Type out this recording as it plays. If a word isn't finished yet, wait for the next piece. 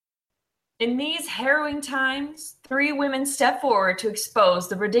In these harrowing times, three women step forward to expose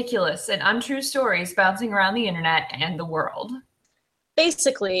the ridiculous and untrue stories bouncing around the internet and the world.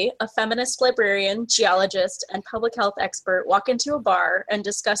 Basically, a feminist librarian, geologist, and public health expert walk into a bar and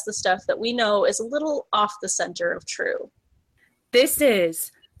discuss the stuff that we know is a little off the center of true. This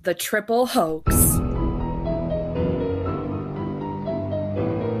is The Triple Hoax.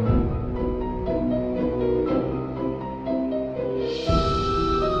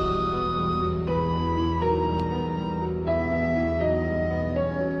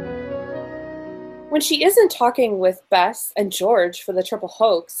 When she isn't talking with Bess and George for The Triple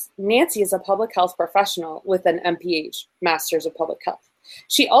Hoax, Nancy is a public health professional with an MPH, Masters of Public Health.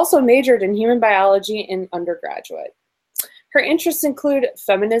 She also majored in human biology in undergraduate. Her interests include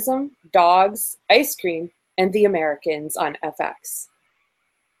feminism, dogs, ice cream, and The Americans on FX.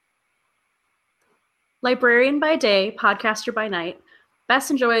 Librarian by day, podcaster by night,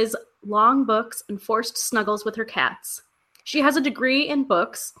 Bess enjoys long books and forced snuggles with her cats. She has a degree in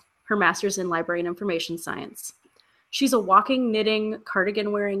books, her master's in library and information science. She's a walking, knitting,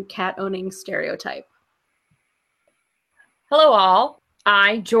 cardigan-wearing, cat-owning stereotype. Hello all.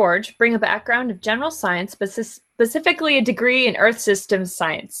 I, George, bring a background of general science, specifically a degree in Earth systems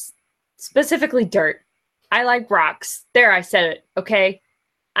science. Specifically dirt. I like rocks. There, I said it, okay?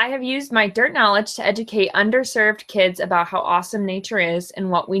 I have used my dirt knowledge to educate underserved kids about how awesome nature is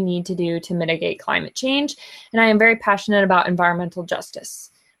and what we need to do to mitigate climate change, and I am very passionate about environmental justice.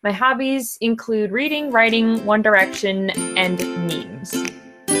 My hobbies include reading, writing, One Direction, and memes.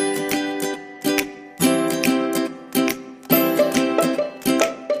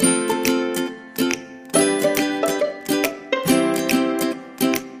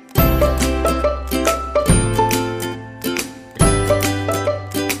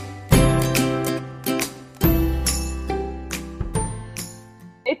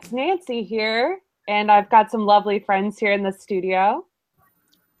 It's Nancy here, and I've got some lovely friends here in the studio.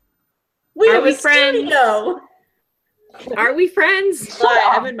 We Are have we a friends? studio! Are we friends?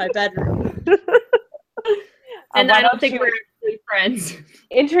 Hi, I'm in my bedroom. And Why I don't don't think you we're actually friends.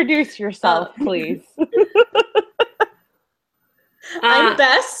 Introduce yourself, please. I'm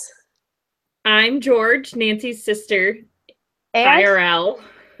Bess. I'm George, Nancy's sister, And IRL.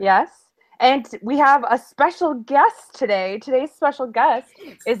 yes, and we have a special guest today. Today's special guest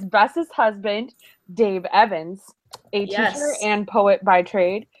is Bess's husband, Dave Evans, a teacher and poet by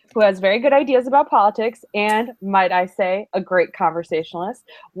trade, who has very good ideas about politics and, might I say, a great conversationalist.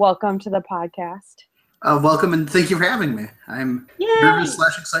 Welcome to the podcast. Welcome and thank you for having me. I'm nervous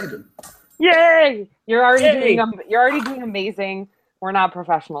 / excited. Yay! You're already doing amazing. We're not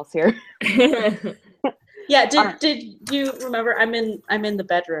professionals here. Yeah, did you remember I'm in the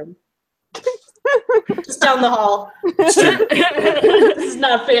bedroom. Just down the hall. This is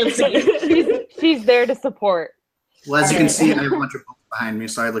not fancy. She's there to support. Well, as you can see, I have a bunch of books behind me,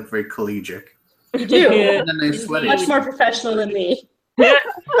 so I look very collegiate. You do. And a nice sweaty. Much more professional than me.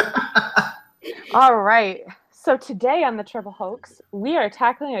 All right. So today on the Triple Hoax, we are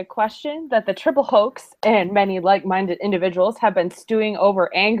tackling a question that the Triple Hoax and many like-minded individuals have been stewing over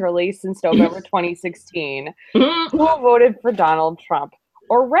angrily since November 2016. Who voted for Donald Trump?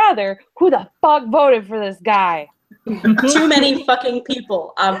 Or rather, who the fuck voted for this guy? Too many fucking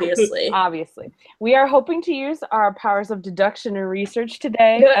people, obviously. Obviously. We are hoping to use our powers of deduction and research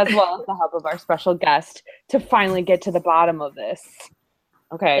today, as well as the help of our special guest, to finally get to the bottom of this.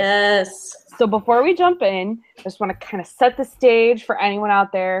 Okay. Yes. So before we jump in, I just want to kind of set the stage for anyone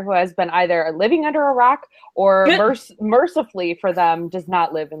out there who has been either living under a rock or mercifully for them does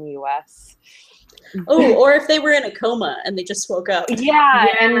not live in the U.S. Oh, or if they were in a coma and they just woke up. Yeah,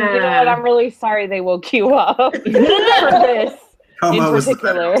 and you know what? I'm really sorry they woke you up for this Coma in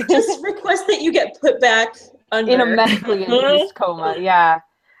particular. Just request that you get put back under. In a medically induced coma, yeah.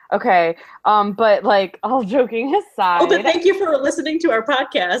 Okay, but like all joking aside. Oh, but thank you for listening to our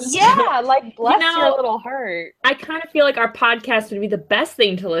podcast. Yeah, like bless your little heart. I kind of feel like our podcast would be the best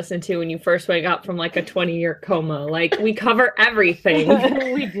thing to listen to when you first wake up from like a 20-year coma. Like we cover everything.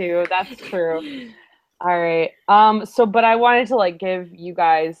 We do. That's true. All right. But I wanted to like give you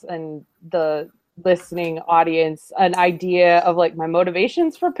guys and the listening audience an idea of like my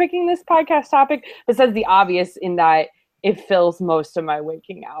motivations for picking this podcast topic, besides the obvious in that it fills most of my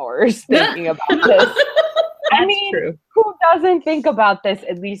waking hours thinking about this. I mean, true. Who doesn't think about this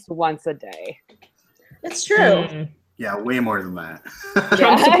at least once a day? It's true. Yeah, way more than that.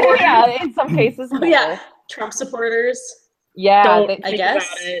 Yeah, in some cases. More. Yeah, Trump supporters. Yeah, I guess.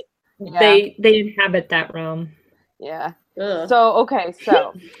 Yeah. They inhabit that realm. Yeah. Ugh. So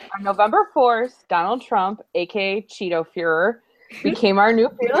on November 4th, Donald Trump, aka Cheeto Führer, became our new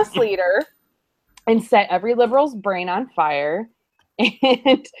fearless leader and set every liberal's brain on fire.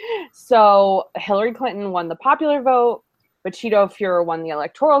 And so Hillary Clinton won the popular vote, but Cheeto Fuhrer won the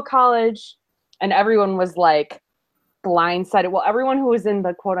Electoral College, and everyone was like blindsided. Well, everyone who was in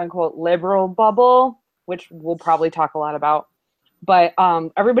the quote unquote liberal bubble, which we'll probably talk a lot about, but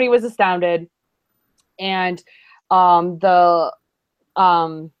everybody was astounded. And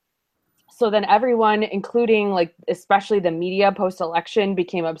so then everyone, including like especially the media post-election,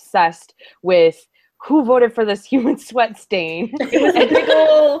 became obsessed with who voted for this human sweat stain. It was a big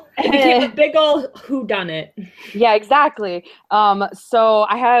ol' became a big ol' whodunit. Yeah, exactly. So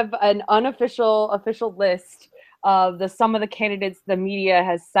I have an official list of some of the candidates the media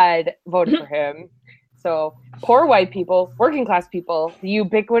has said voted for him. So poor white people, working class people, the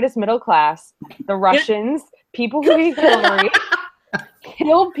ubiquitous middle class, the Russians, people who hate Hillary,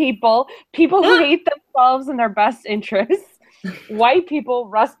 killed people who hate themselves and their best interests, white people,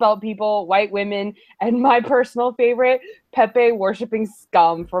 Rust Belt people, white women, and my personal favorite, Pepe worshipping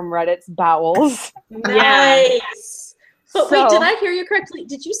scum from Reddit's bowels. Nice. But wait, did I hear you correctly?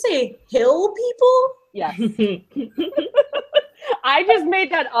 Did you say hill people? Yes. I just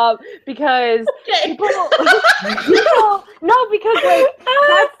made that up because people no, because like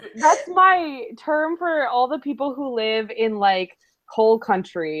that's my term for all the people who live in like coal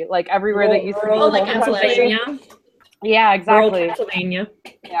country, like everywhere that used to be like Pennsylvania. Yeah, exactly. Rural Pennsylvania.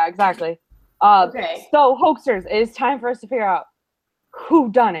 Yeah, exactly. Okay. So hoaxers, it is time for us to figure out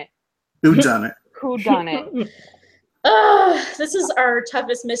who done it. Who done it? Who done it? This is our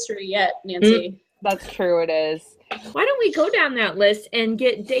toughest mystery yet, Nancy. That's true, it is. Why don't we go down that list and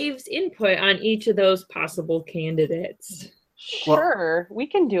get Dave's input on each of those possible candidates? Sure, we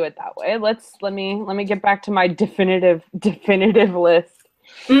can do it that way. Let me get back to my definitive list.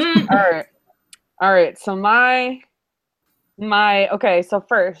 All right. So my okay. So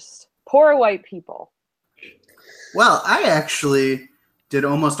first, poor white people. Well, I actually did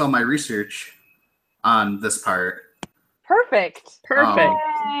almost all my research on this part. Perfect.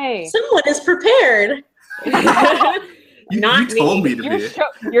 Hey. Someone is prepared. You told me to be.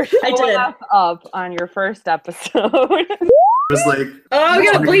 You're showing up on your first episode. Was like, oh,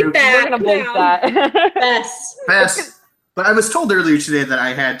 we're gonna bleep that. We're gonna bleep that. Best. But I was told earlier today that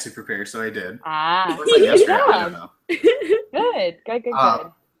I had to prepare, so I did. Ah, Was I yesterday? I don't know. Good.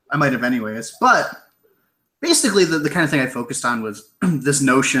 I might have anyways. But basically, the kind of thing I focused on was this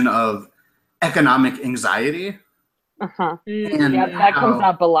notion of economic anxiety. Uh-huh. And yeah, that comes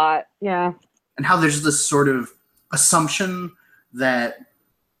up a lot. Yeah. And how there's this sort of assumption that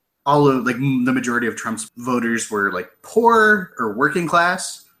all of like the majority of Trump's voters were like poor or working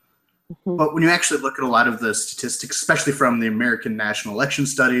class. Mm-hmm. But when you actually look at a lot of the statistics, especially from the American National Election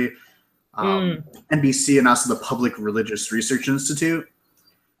Study, NBC, and also the Public Religious Research Institute,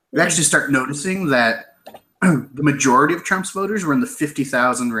 you actually start noticing that the majority of Trump's voters were in the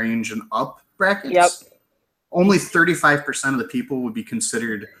 50,000 range and up brackets. Yep. Only 35% of the people would be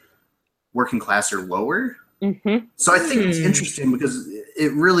considered working class or lower. Mm-hmm. So I think it's interesting because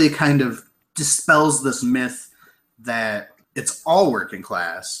it really kind of dispels this myth that it's all working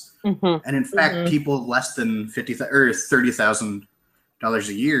class. Mm-hmm. And in fact, people less than $30,000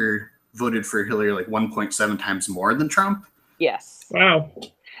 a year voted for Hillary like 1.7 times more than Trump. Yes. Wow.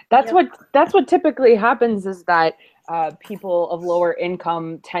 That's what typically happens is that people of lower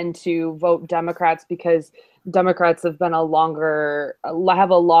income tend to vote Democrats because Democrats have a longer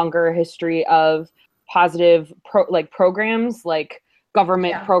history of positive programs like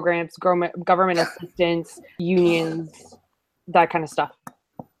government programs, government assistance, unions, that kind of stuff.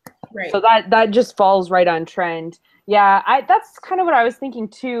 Right. So that just falls right on trend. Yeah, that's kind of what I was thinking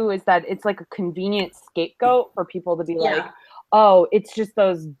too, is that it's like a convenient scapegoat for people to be like, oh, it's just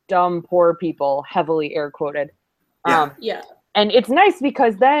those dumb poor people, heavily air quoted. And it's nice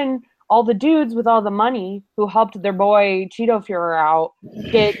because then all the dudes with all the money who helped their boy Cheeto Fuhrer out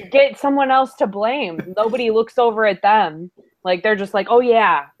get someone else to blame. Nobody looks over at them. Like they're just like, oh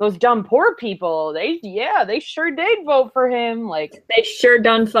yeah, those dumb poor people. They sure did vote for him. Like they sure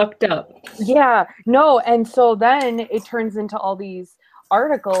done fucked up. Yeah, no, and so then it turns into all these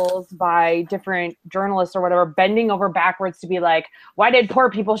articles by different journalists or whatever, bending over backwards to be like, why did poor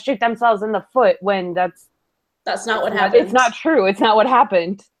people shoot themselves in the foot when that's not what happened. It's not true. It's not what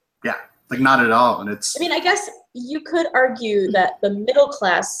happened. Yeah, like not at all. And it's. I mean, I guess you could argue that the middle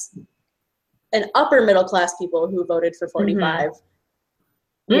class and upper middle class people who voted for 45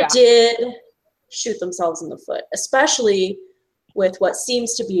 did shoot themselves in the foot, especially with what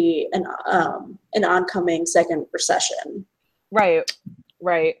seems to be an oncoming second recession. Right.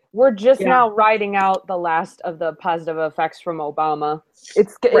 Right. We're just Yeah. now riding out the last of the positive effects from Obama.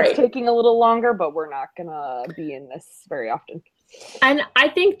 It's Right. taking a little longer, but we're not going to be in this very often. And I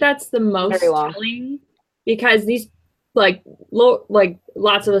think that's the most Very long. telling, because these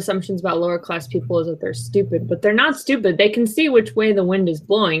lots of assumptions about lower class people is that they're stupid, but they're not stupid. They can see which way the wind is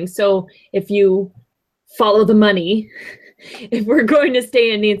blowing. So if you follow the money, if we're going to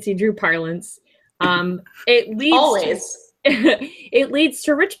stay in Nancy Drew parlance, it leads Always. it leads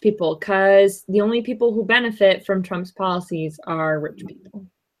to rich people, because the only people who benefit from Trump's policies are rich people.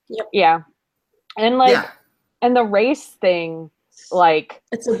 Yeah. And like, Yeah. and the race thing, like,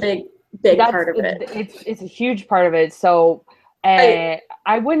 It's a big that's- part of it. It's a huge part of it. So I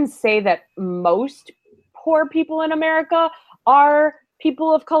wouldn't say that most poor people in America are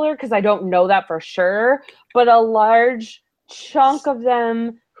people of color, because I don't know that for sure. But a large chunk of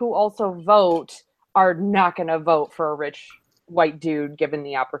them who also vote are not going to vote for a rich white dude given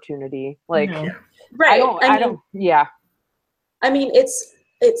the opportunity. Like, No. Right. I don't. Yeah. I mean, it's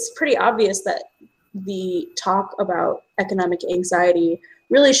pretty obvious that the talk about economic anxiety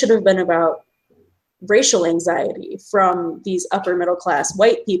really should have been about racial anxiety from these upper middle class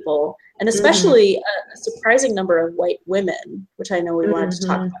white people, and especially a surprising number of white women, which I know we wanted to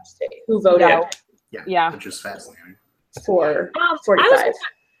talk about today, who voted Yeah. Which is fascinating. for 45.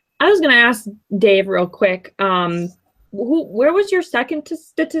 I was going to ask Dave real quick. Where was your second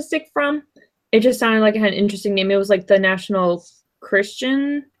statistic from? It just sounded like it had an interesting name. It was like the National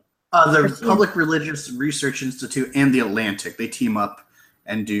Christian. The Public Religious Research Institute and the Atlantic, they team up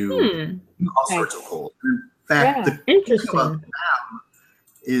and do all sorts of polls. In fact, the thing Interesting. about them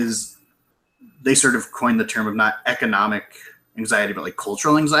is they sort of coined the term of not economic anxiety, but like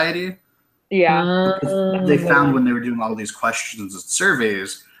cultural anxiety. Yeah. They found when they were doing all these questions and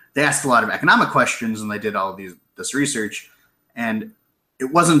surveys, they asked a lot of economic questions and they did all this research. And it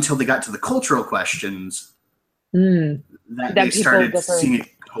wasn't until they got to the cultural questions that That they people started differ. seeing it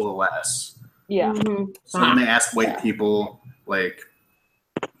coalesce. Yeah. Mhm. So when they asked white people, like,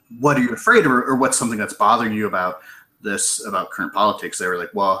 what are you afraid of, or what's something that's bothering you about this, about current politics, they were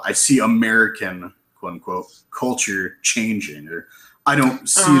like, well, I see American, quote unquote, culture changing, or I don't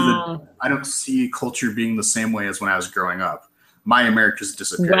see culture being the same way as when I was growing up. My America's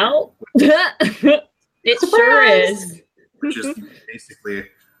disappeared. Well, it sure is. Which is basically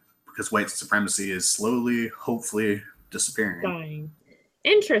because white supremacy is slowly, hopefully, disappearing. Dying.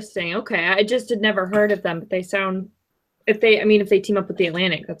 Interesting. Okay, I just had never heard of them, but they sound. If they team up with the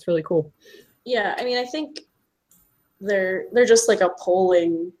Atlantic, that's really cool. Yeah, I mean, I think they're just like a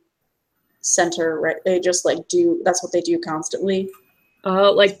polling center, right? They just like that's what they do constantly.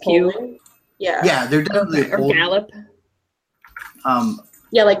 Like Pew. Polling. Yeah. Yeah, they're definitely Or Gallup.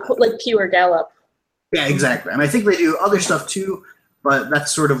 Yeah, like Pew or Gallup. Yeah, exactly. And I think they do other stuff too, but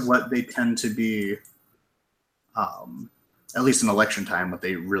that's sort of what they tend to be, at least in election time, what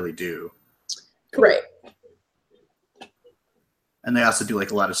they really do. Right. And they also do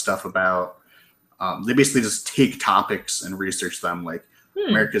like a lot of stuff about, they basically just take topics and research them, like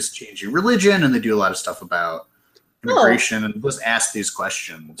America's changing religion, and they do a lot of stuff about immigration and just ask these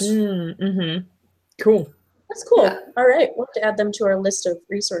questions. Cool. That's cool. Yeah. All right. We'll have to add them to our list of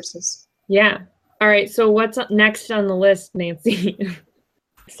resources. Yeah. All right. So what's next on the list, Nancy?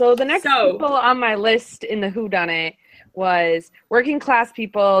 So the next people on my list in the whodunit was working class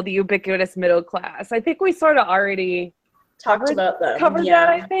people, the ubiquitous middle class. I think we sort of already talked about them. Covered that,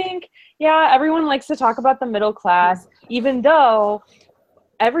 I think. Yeah, everyone likes to talk about the middle class, even though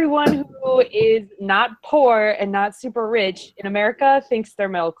everyone who is not poor and not super rich in America thinks they're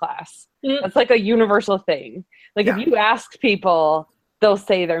middle class. That's like a universal thing. Like if you ask people, they'll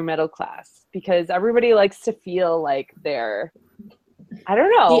say they're middle class because everybody likes to feel like they're, I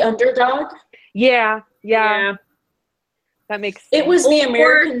don't know, the underdog. Yeah. That makes sense. It was the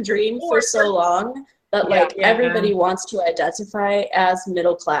American dream for so long that everybody wants to identify as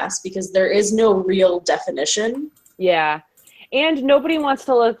middle class because there is no real definition. Yeah. And nobody wants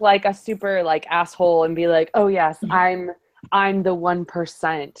to look like a super like asshole and be like, oh yes, I'm the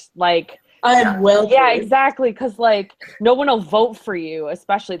 1%. Like I'm wealthy. Yeah, exactly. Because like no one will vote for you,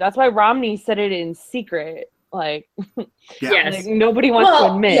 especially. That's why Romney said it in secret. Like, like nobody wants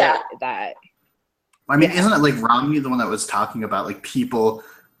to admit that. I mean, isn't it like Romney the one that was talking about like people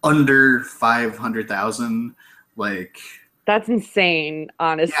under 500,000? Like that's insane,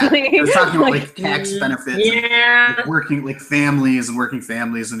 honestly. Yeah, he was talking about like tax benefits, and, like, working families,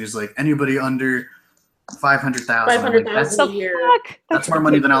 and he's like anybody under 500,000. 500,000 a year. Fuck. That's more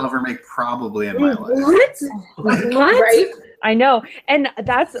money than I'll ever make probably in my life. What? What? Right? I know. And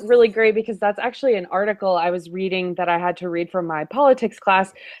that's really great because that's actually an article I was reading that I had to read from my politics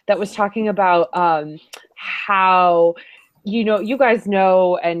class that was talking about how, you guys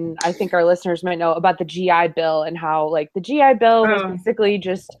know, and I think our listeners might know about the GI Bill and how like the GI Bill was basically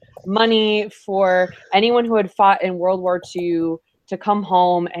just money for anyone who had fought in World War II to come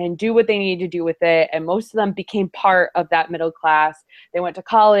home and do what they needed to do with it. And most of them became part of that middle class. They went to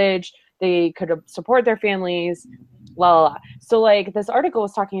college, they could support their families, la la la. So like this article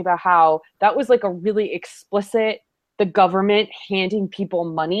was talking about how that was like a really explicit, the government handing people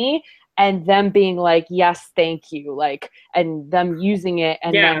money and them being like, yes, thank you, like, and them using it.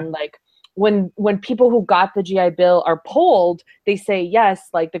 And then like when people who got the GI Bill are polled, they say, yes,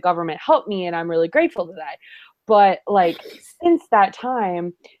 like the government helped me and I'm really grateful to that. But like since that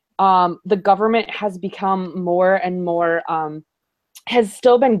time, the government has become more and more, has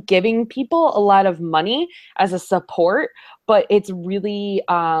still been giving people a lot of money as a support, but it's really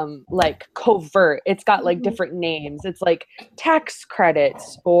like covert. It's got like different names. It's like tax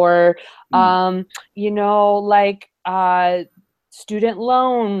credits or, like student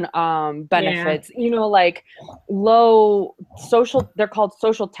loan benefits, like low social, they're called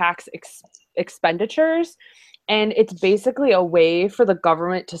social tax expenditures. And it's basically a way for the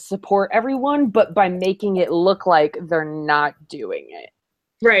government to support everyone, but by making it look like they're not doing it.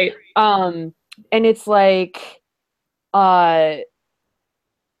 Right. And it's like, what's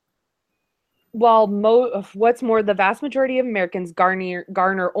more, the vast majority of Americans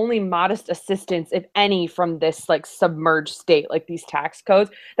garner only modest assistance, if any, from this like submerged state, like these tax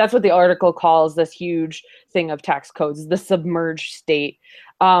codes. That's what the article calls this huge thing of tax codes, the submerged state.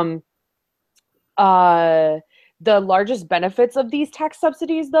 The largest benefits of these tax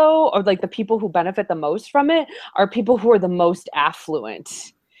subsidies, though, or like the people who benefit the most from it, are people who are the most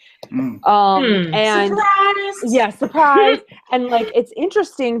affluent. And Surprise! Yeah, surprise. And like it's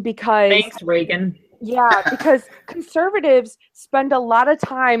interesting because Thanks, Reagan. Yeah, because conservatives spend a lot of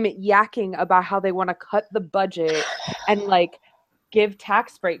time yakking about how they want to cut the budget and like give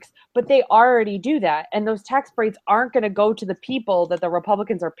tax breaks, but they already do that. And those tax breaks aren't going to go to the people that the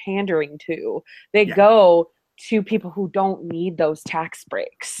Republicans are pandering to. They go to people who don't need those tax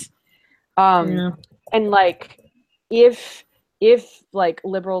breaks. And like, if like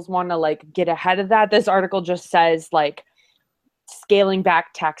liberals want to like get ahead of that, this article just says like scaling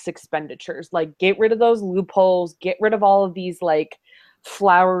back tax expenditures, like get rid of those loopholes, get rid of all of these like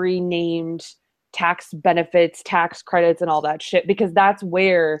flowery named tax benefits, tax credits, and all that shit, because that's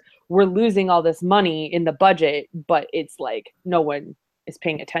where we're losing all this money in the budget, but it's like no one is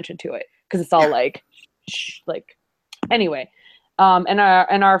paying attention to it because it's all like anyway. And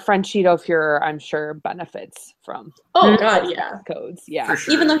our friend Cheeto Fuhrer, I'm sure, benefits from codes. Yeah.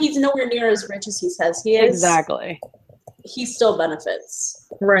 Sure. Even though he's nowhere near as rich as he says he is. Exactly. He still benefits.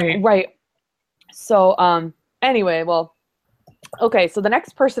 Right. So anyway, well, okay, so the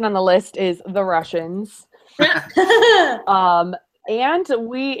next person on the list is the Russians. And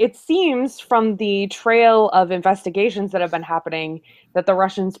it seems from the trail of investigations that have been happening that the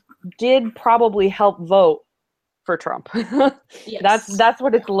Russians did probably help vote for Trump. Yes. That's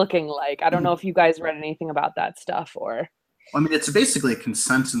what it's looking like. I don't know if you guys read anything about that stuff or. I mean, it's basically a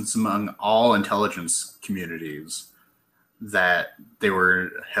consensus among all intelligence communities that they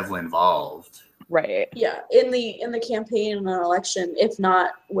were heavily involved. Right. Yeah, in the campaign and an election, if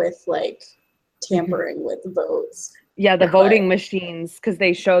not with like tampering with votes. Yeah, the voting machines, because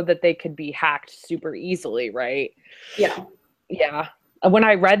they showed that they could be hacked super easily, right? Yeah. Yeah. When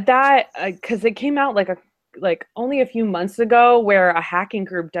I read that, because it came out like only a few months ago, where a hacking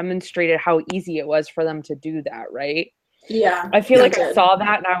group demonstrated how easy it was for them to do that, right? Yeah. I feel like I saw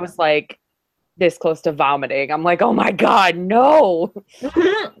that and I was like this close to vomiting. I'm like, oh my God, no.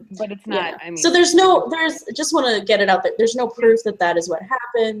 But it's not. I mean, so there's just want to get it out there. There's no proof that is what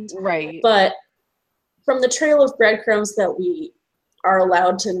happened. Right. But from the trail of breadcrumbs that we are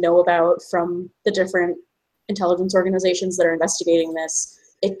allowed to know about from the different intelligence organizations that are investigating this,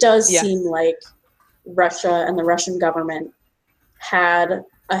 it does seem like Russia and the Russian government had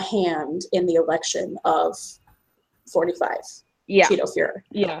a hand in the election of 45. Yeah. Cheeto Fuhrer.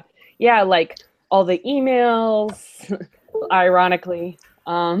 Yeah. Yeah, like all the emails, ironically.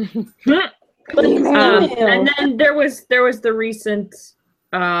 And then there was the recent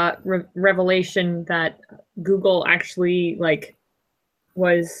revelation that Google actually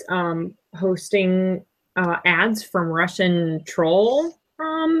was hosting ads from Russian troll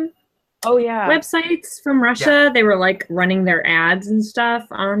websites from Russia. They were running their ads and stuff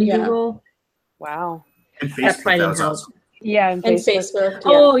on Google. Wow. And That Facebook, probably that didn't was help. awesome. Yeah, And Facebook. Yeah.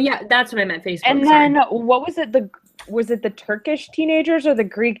 Oh yeah, that's what I meant. Facebook. And sorry. then what was it? Was it the Turkish teenagers or the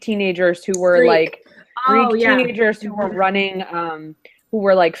Greek teenagers who were Greek. like Oh, yeah. teenagers who were running who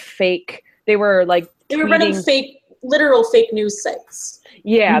were like fake? They were like They were running literal fake news sites.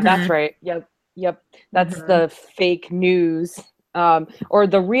 Yeah, Mhm. that's right. Yep. That's Mhm. the fake news. Or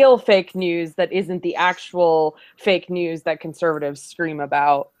the real fake news that isn't the actual fake news that conservatives scream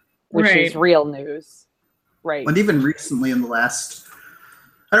about, which is Right. real news. Right. And even recently in the last,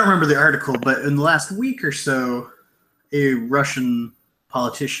 I don't remember the article, but in the last week or so, a Russian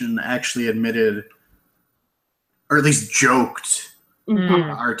politician actually admitted, or at least joked Mhm. on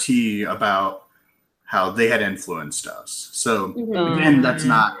RT about how they had influenced us. So Mhm. again, that's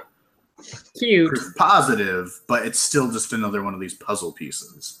not Cute. proof positive, but it's still just another one of these puzzle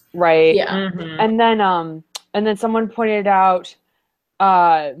pieces. Right. Yeah. Mhm. And then someone pointed out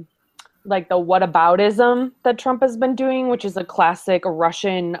like the whataboutism that Trump has been doing, which is a classic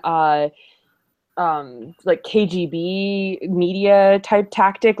Russian like KGB media type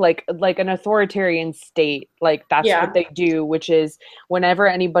tactic, like an authoritarian state. Like that's Yeah. what they do, which is whenever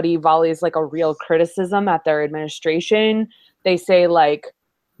anybody volleys like a real criticism at their administration, they say like,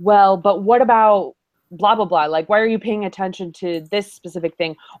 well, but what about blah blah blah, like why are you paying attention to this specific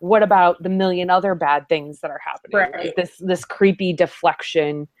thing? What about the million other bad things that are happening? Right. Like this creepy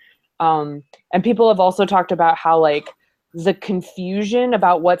deflection. And people have also talked about how like the confusion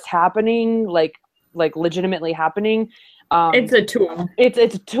about what's happening, like legitimately happening, It's a tool. it's a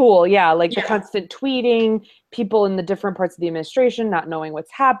tool, yeah, like the Yeah. constant tweeting, people in the different parts of the administration not knowing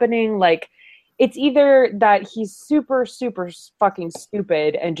what's happening. Like it's either that he's super fucking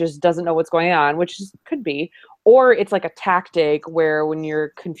stupid and just doesn't know what's going on, which could be, or it's like a tactic where when you're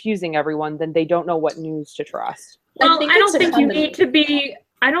confusing everyone, then they don't know what news to trust. Well, I don't it's a think you combination. need to be.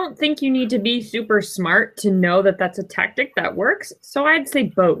 I don't think you need to be super smart to know that that's a tactic that works. So I'd say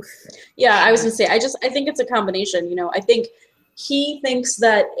both. Yeah, I was gonna say, I think it's a combination. I think he thinks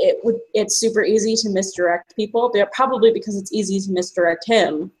that it's super easy to misdirect people, but probably because it's easy to misdirect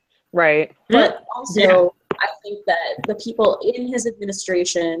him. Right. But also, I think that the people in his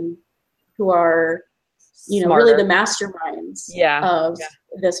administration who are, really Smarter. the masterminds Yeah. of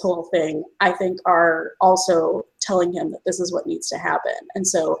this whole thing, I think are also telling him that this is what needs to happen. And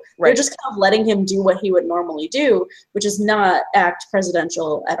so they're Right. just kind of letting him do what he would normally do, which is not act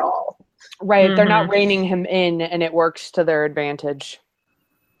presidential at all. Right. They're not Mhm. reining him in and it works to their advantage.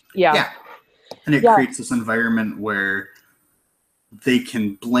 Yeah. And it Yeah. creates this environment where they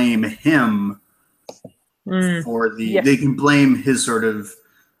can blame him Mm. for Yeah. they can blame his sort of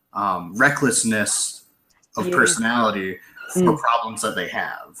recklessness of Yeah. personality for problems that they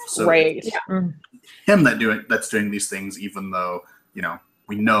have. So Right. Mm. him that's doing these things, even though,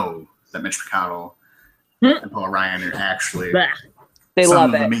 we know that Mitch McConnell Hmm. and Paul Ryan are actually Blah. They some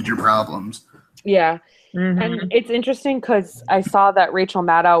love of the it. major problems. Yeah. Mhm. And it's interesting because I saw that Rachel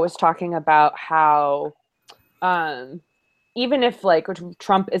Maddow was talking about how even if like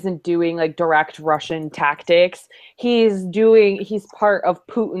Trump isn't doing like direct Russian tactics, he's part of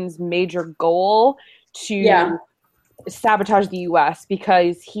Putin's major goal to Yeah. sabotage the US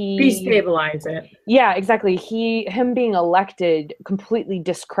because Destabilize it. yeah, exactly. Him being elected completely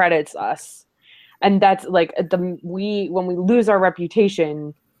discredits us. And that's like when we lose our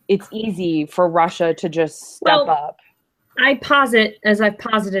reputation, it's easy for Russia to just step up. I posit, as I've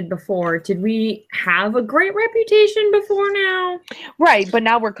posited before, did we have a great reputation before now? Right, but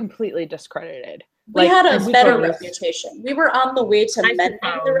now we're completely discredited. We had I a better suppose. reputation. We were on the way to I mending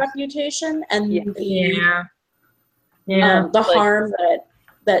the suppose. reputation and Yeah. Yeah. the harm that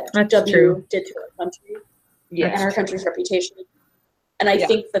That's W true. did to our country and Yeah. our country's reputation. And I Yeah.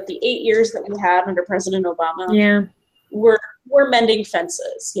 think that the 8 years that we had under President Obama Yeah. were mending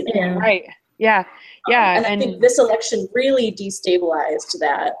fences, Yeah. Right. Yeah. Yeah. And I think this election really destabilized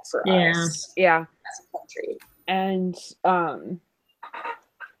that for us yeah. as a country. And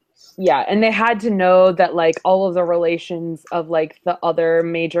yeah, and they had to know that like all of the relations of like the other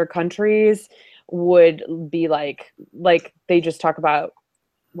major countries would be like they just talk about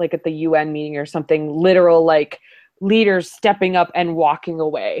like at the UN meeting or something, literal like leaders stepping up and walking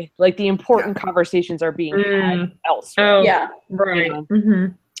away. Like the important conversations are being had elsewhere. Oh, Yeah. right. You know. Mm-hmm.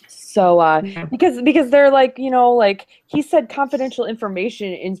 So Yeah. because they're like, like he said confidential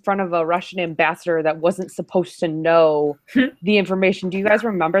information in front of a Russian ambassador that wasn't supposed to know the information. Do you guys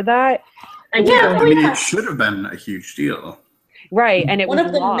remember that? I do. Yeah. I mean, it should have been a huge deal. Right, and it One was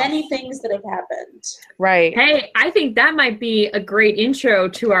of the lost. many things that have happened. Right. Hey, I think that might be a great intro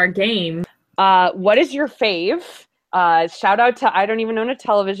to our game. What is your fave? Shout out to I Don't Even Own a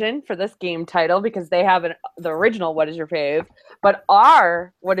Television for this game title because they have the original What Is Your Fave, but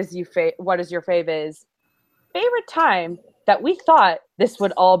our What Is Your Fave is favorite time that we thought this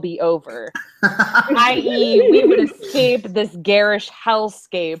would all be over, i.e., we would escape this garish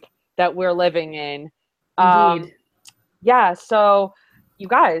hellscape that we're living in. Indeed. Yeah. So, you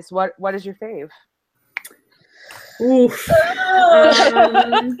guys, what is your fave? Oof.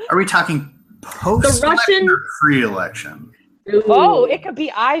 Are we talking post-election Russian- or pre-election? Oh, it could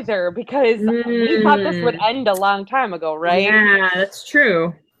be either because we thought this would end a long time ago, right? Yeah, that's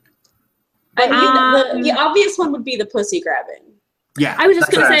true. I mean, the obvious one would be the pussy grabbing. Yeah, I was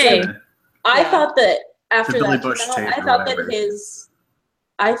just that's gonna what I say. was saying. I thought that after The Billy that, Bush tape I or thought that whatever. his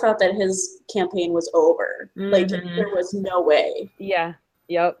campaign was over. Like Mhm. there was no way Yeah.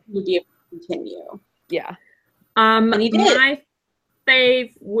 Yep. he would be able to continue. Yeah. And he did. My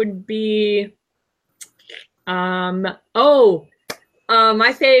fave would be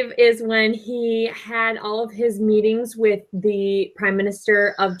my fave is when he had all of his meetings with the Prime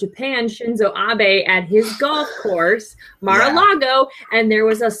Minister of Japan, Shinzo Abe, at his golf course, Mar-a-Lago, and there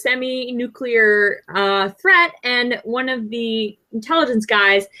was a semi-nuclear threat, and one of the intelligence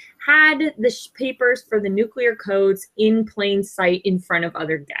guys had the papers for the nuclear codes in plain sight in front of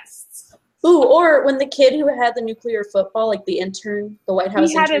other guests. Ooh, or when the kid who had the nuclear football, like the intern, the White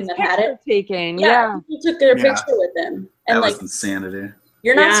House He had intern his that had picture it. taken. Yeah, he took their Yeah. picture with him. And That like, was insanity.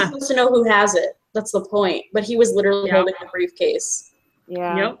 you're not Yeah. supposed to know who has it. That's the point. But he was literally Yep. holding the briefcase.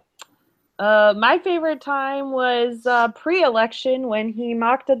 Yeah. Yep. My favorite time was pre-election when he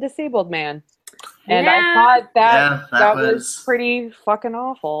mocked a disabled man. And I Yeah. thought Yeah, that was pretty fucking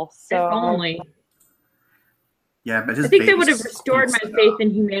awful. So If only. Yeah, but his I think that baby would have restored my stinks faith though. in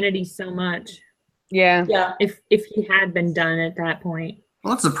humanity so much yeah. Yeah. if he had been done at that point.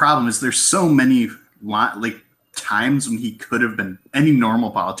 Well, that's the problem. Is there's so many times when he could have been any normal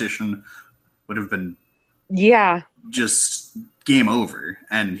politician would have been Yeah. just game over,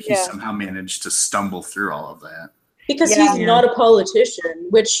 and he Yeah. somehow managed to stumble through all of that. Because Yeah. he's not a politician,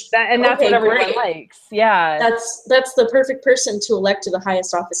 which And that's okay, what everyone great. likes. Yeah. That's the perfect person to elect to the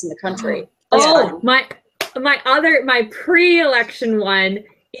highest office in the country. That's Oh, fine. my pre-election one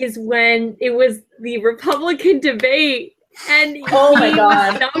is when it was the Republican debate, and Oh my he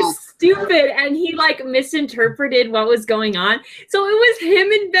God. was so stupid, and he misinterpreted what was going on. So it was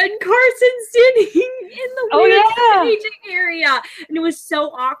him and Ben Carson sitting in the Oh, weird yeah. staging area, and it was so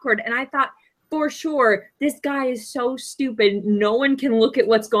awkward. And I thought, for sure, this guy is so stupid. No one can look at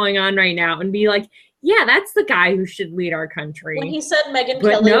what's going on right now and be like, yeah, that's the guy who should lead our country. When he said Megyn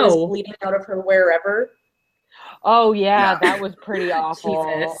But Kelly was no. bleeding out of her wherever, Oh yeah, Yeah. that was pretty awful.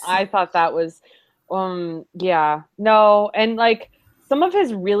 Jesus. I thought that was yeah. No, and some of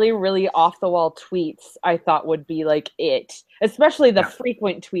his really, really off the wall tweets I thought would be it. Especially the Yeah.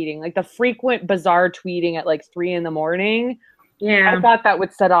 frequent tweeting, the frequent bizarre tweeting at 3 a.m. yeah. I thought that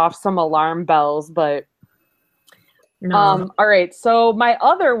would set off some alarm bells, but No. all right. So my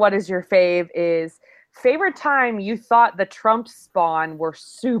other what is your fave is favorite time you thought the Trump spawn were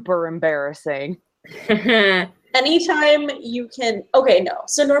super embarrassing. anytime you can. Okay, no.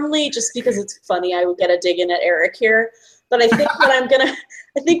 So normally, just because it's funny, I would get a dig in at Eric here. But I think what I'm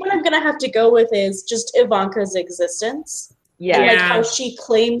gonna have to go with is just Ivanka's existence. Yeah. And Yeah. how she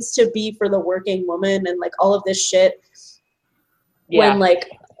claims to be for the working woman and all of this shit Yeah. when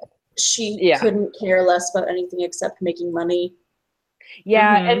she Yeah. couldn't care less about anything except making money.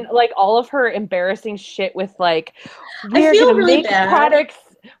 Yeah, Mhm. and all of her embarrassing shit with we're feel gonna really make bad. products.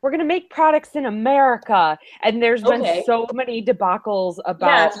 We're gonna make products in America, and there's been Okay. so many debacles about.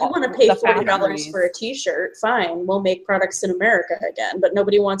 Yeah, if you want to pay the $40 factories. for a T-shirt, fine, we'll make products in America again. But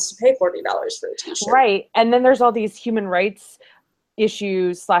nobody wants to pay $40 for a T-shirt. Right, and then there's all these human rights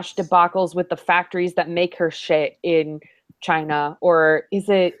issues / debacles with the factories that make her shit in China, or is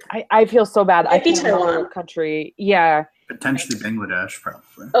it? I feel so bad. I Might be can't remember Taiwan. what country. Yeah, Potentially Bangladesh,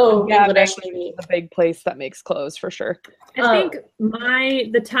 probably. Oh, yeah, Bangladesh Bangladesh maybe. is the big place that makes clothes for sure. I think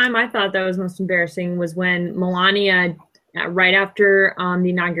the time I thought that was most embarrassing was when Melania, right after the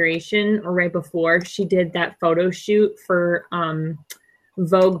inauguration or right before, she did that photo shoot for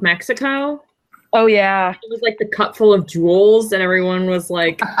Vogue Mexico. Oh yeah, It was the cup full of jewels, and everyone was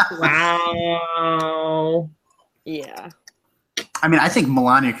like, "Wow." yeah. I mean, I think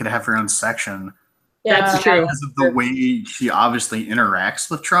Melania could have her own section Yeah. That's true. because of the way she obviously interacts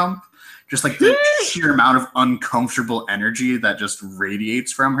with Trump. Just the sheer amount of uncomfortable energy that just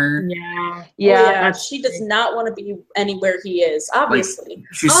radiates from her. Yeah. Yeah, that's she does not want to be anywhere he is, obviously.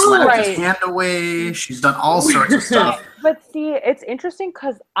 She Oh, slapped his right. hand away. She's done all sorts of stuff. But see, it's interesting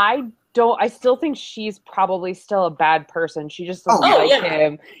because I still think she's probably still a bad person. She just doesn't Oh, like yeah.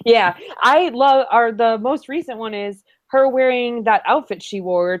 him. Yeah. The most recent one is her wearing that outfit she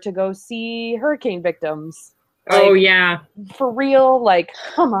wore to go see hurricane victims. Oh, Like, yeah. for real? Like,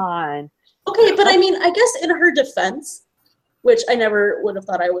 come on. Okay, but I mean, I guess in her defense, which I never would have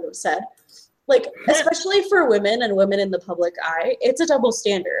thought I would have said, like, especially for women and women in the public eye, it's a double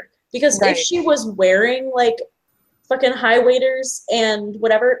standard. Because Right. if she was wearing, like, fucking high waiters and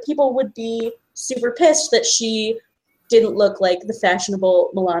whatever, people would be super pissed that she didn't look like the fashionable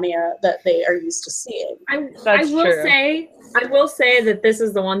Melania that they are used to seeing. I That's will true. say that this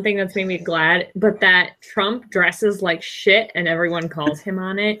is the one thing that's made me glad, but that Trump dresses like shit and everyone calls him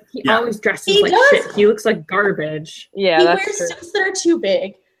on it. He Yeah. always dresses He like does. shit. He looks like garbage. Yeah, He that's wears true. suits that are too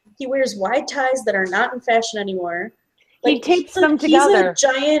big. He wears wide ties that are not in fashion anymore. He tapes them He's together. a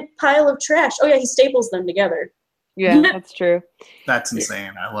giant pile of trash. Oh yeah, he staples them together. Yeah, that's true. That's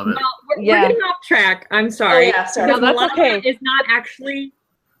insane. I love it. Well, we're Yeah. getting off track. I'm sorry. Oh, yeah, sorry. Because No, that's Melania okay. is not actually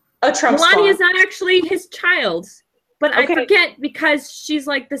A Trump Melania is spawn. not actually his child. But I Okay. forget because she's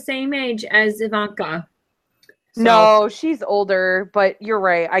like the same age as Ivanka. So, No, she's older, but you're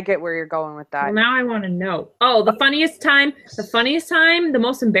right. I get where you're going with that. well, now I want to know. Oh, the funniest time, the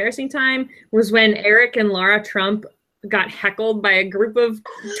most embarrassing time was when Eric and Laura Trump got heckled by a group of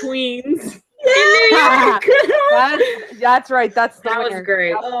tweens in New York. That's right. That's the That was winner.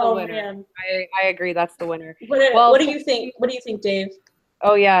 great. That's the Oh winner. man. I agree. That's the winner. What do you think? What do you think, Dave?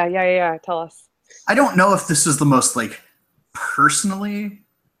 Oh yeah. Tell us. I don't know if this is the most like personally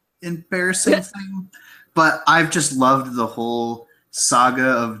embarrassing thing, but I've just loved the whole saga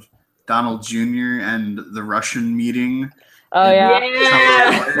of Donald Jr. and the Russian meeting. Oh yeah.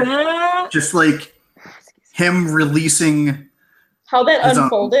 Yeah. Just like him releasing How that his own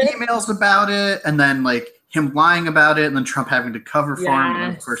unfolded? emails about it, and then like him lying about it, and then Trump having to cover for him. And then,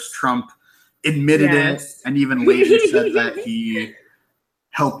 of Yes. course, Trump admitted Yes. it, and even later said that he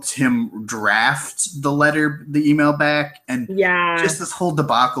helped him draft the email back, and Yeah. just this whole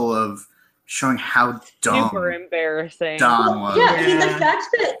debacle of showing how dumb Super embarrassing. Don was. Yeah, the Yeah. fact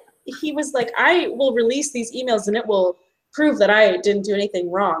that he was like, I will release these emails and it will prove that I didn't do anything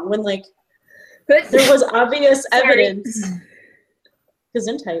wrong. When like there was obvious Sorry. evidence,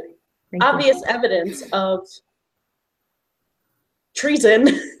 Gesundheit, Thank you. obvious evidence of treason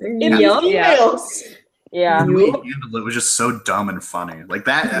in these Yup. Yeah. emails. Yeah. The way he handled it was just so dumb and funny. Like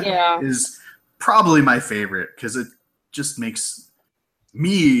that Yeah. is probably my favorite because it just makes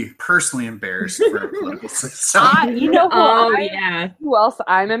me personally embarrassed for a political system. You know Oh yeah. who else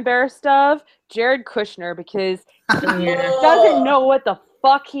I'm embarrassed of? Jared Kushner, because Yeah. doesn't know what the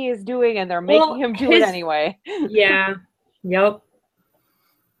fuck he is doing, and they're making Well, him do it his- anyway. Yeah. Yep.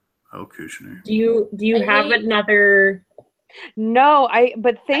 Oh, Kushner. Do you I have hate- another? No,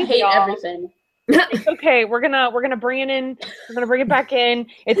 but I thank hate y'all. everything. It's okay. We're gonna bring it in. We're gonna bring it back in.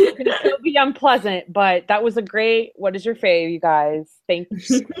 It's gonna still be unpleasant, but that was a great. What is your fave, you guys? Thank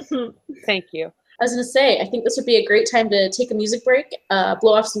you. Thank you. I was gonna say, I think this would be a great time to take a music break,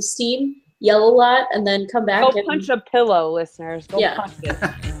 blow off some steam, yell a lot, and then come back Go and punch a pillow, listeners. Go Yeah. punch it.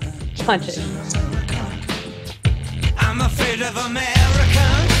 Punch it. I'm afraid of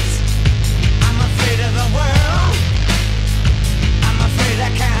Americans. I'm afraid of the world. I'm afraid I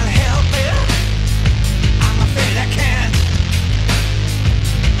can't help it. I'm afraid I can't.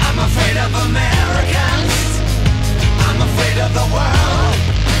 I'm afraid of Americans. I'm afraid of the world.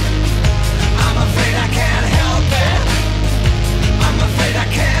 I'm afraid I can't help it. I'm afraid I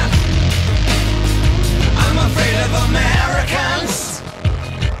can't. I'm afraid of Americans.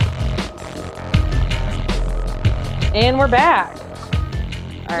 And we're back.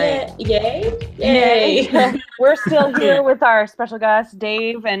 All right. Yay! Yay! We're still here with our special guest,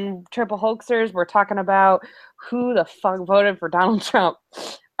 Dave and Triple Hoaxers. We're talking about who the fuck voted for Donald Trump.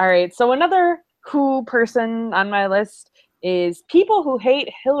 All right. So another who person on my list is people who hate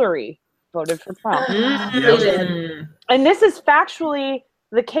Hillary voted for Trump. Mm. And this is factually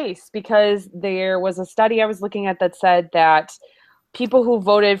the case because there was a study I was looking at that said that people who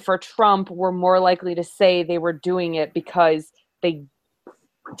voted for Trump were more likely to say they were doing it because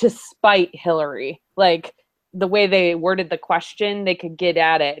to spite Hillary. Like the way they worded the question, they could get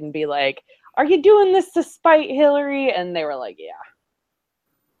at it and be like, are you doing this to spite Hillary? And they were like, yeah.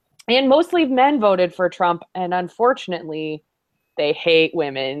 And mostly men voted for Trump, and unfortunately, they hate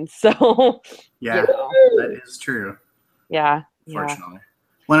women. So, Yeah, you know, that is true. yeah. Fortunately.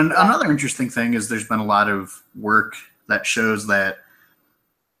 Well, another interesting thing is there's been a lot of work that shows that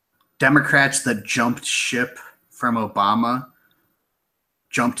Democrats that jumped ship from Obama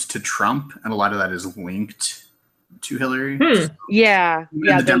jumped to Trump, and a lot of that is linked to Hillary. Yeah, In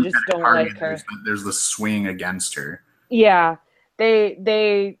yeah, the they just Democratic don't Party, like her. There's the swing against her. Yeah,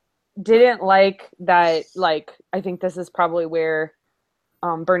 they didn't like that. Like, I think this is probably where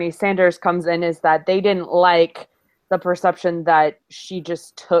Bernie Sanders comes in, is that they didn't like the perception that she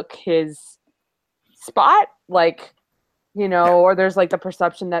just took his spot, like, you know, or there's like the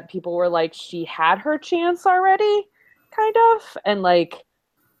perception that people were like, she had her chance already, kind of, and like,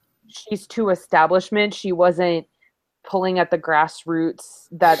 she's too establishment. She wasn't pulling at the grassroots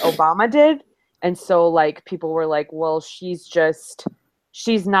that Obama did. And so like people were like, well, she's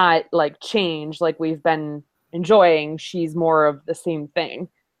not like change like we've been enjoying. She's more of the same thing.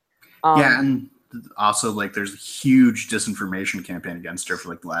 Yeah, and also like there's a huge disinformation campaign against her for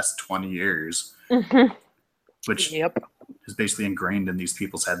like the last 20 years, which Yep. is basically ingrained in these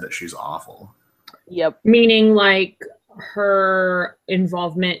people's head that she's awful. Yep. Meaning like her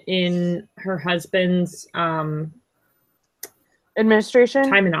involvement in her husband's Administration.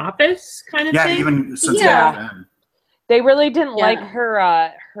 time in office kind of Yeah, thing. even since Yeah. back then. They really didn't Yeah. like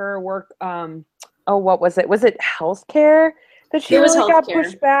her work. What was it? Was it healthcare that she It was really got healthcare.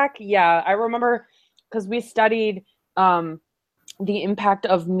 pushed back? Yeah, I remember because we studied the impact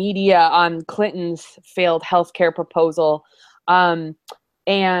of media on Clinton's failed healthcare proposal, and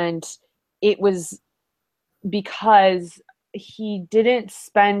it was because he didn't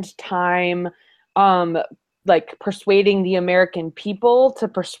spend time like persuading the American people to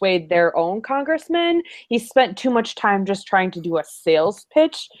persuade their own congressmen. He spent too much time just trying to do a sales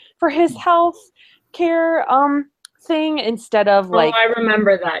pitch for his health care thing instead of like I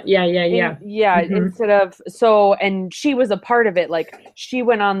remember that. Yeah. Mhm. instead of and she was a part of it. Like she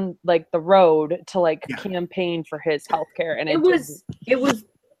went on like the road to like Yeah. campaign for his health care, and It was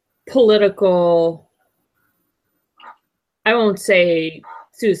political. I won't say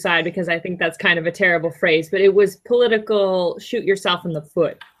suicide because I think that's kind of a terrible phrase, but it was political shoot yourself in the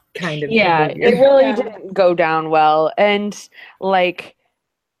foot kind of behavior. it really Yeah. didn't go down well. And like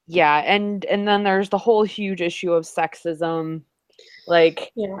and then there's the whole huge issue of sexism,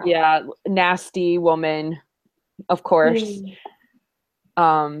 like nasty woman, of course.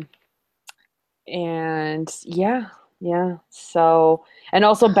 And so, and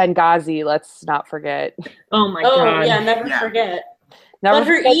also Benghazi, let's not forget. Oh my Oh god. yeah, never Yeah. forget. Never But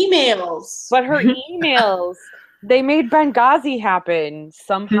her forget- emails. But her emails, they made Benghazi happen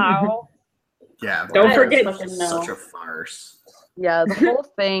somehow. Yeah, Don't I forget- fucking know. such a farce. Yeah, the whole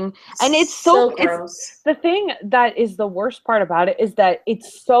thing. And it's so gross. the thing that is the worst part about it is that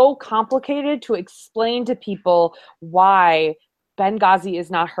it's so complicated to explain to people why Benghazi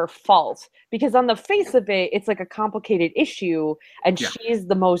is not her fault, because on the face of it, it's like a complicated issue and Yeah. she's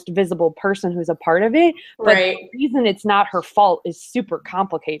the most visible person who's a part of it. But Right. the reason it's not her fault is super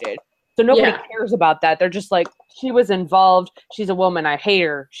complicated. So nobody Yeah. cares about that. They're just like, she was involved. She's a woman. I hate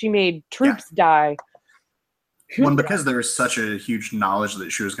her. She made troops die. Well, because there was such a huge knowledge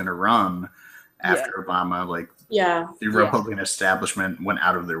that she was going to run after Obama, like Yeah. the Republican establishment went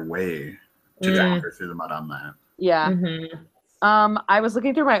out of their way to drag her through the mud on that. Yeah. Mhm. I was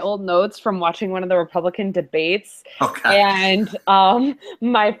looking through my old notes from watching one of the Republican debates, Okay. and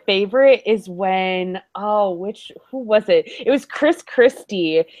my favorite is when who was it? It was Chris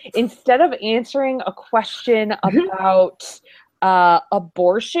Christie. Instead of answering a question about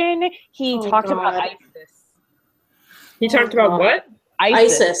abortion, he Oh, talked about God. ISIS. He talked about what?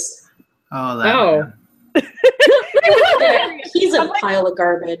 ISIS. Oh, that. Oh. man. Yeah, he's a I'm like- pile of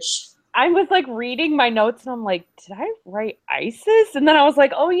garbage. I was like reading my notes and I'm like, did I write ISIS? And then I was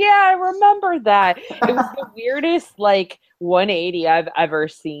like, oh yeah, I remember that. It was the weirdest like 180 I've ever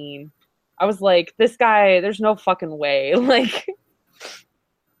seen. I was like, this guy, there's no fucking way. Like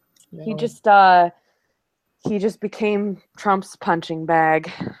he just became Trump's punching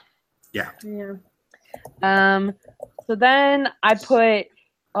bag. Yeah. So then I put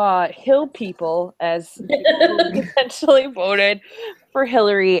Hill people as people who potentially voted for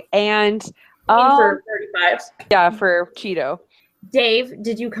Hillary and For 35. for Cheeto. Dave,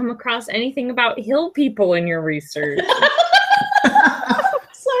 did you come across anything about Hill people in your research?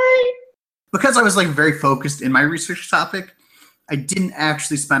 Sorry. Because I was like very focused in my research topic, I didn't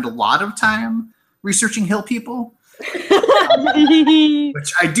actually spend a lot of time researching Hill people,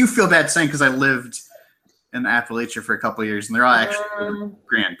 which I do feel bad saying because I lived in Appalachia for a couple of years and they're all actually really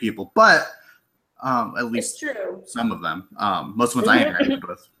grand people, but at It's least true. some of them, most of the ones I interacted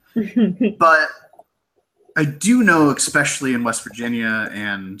with. But I do know, especially in West Virginia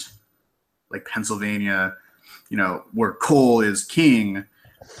and like Pennsylvania, you know, where coal is king,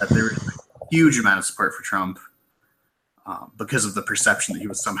 that there is a huge amount of support for Trump because of the perception that he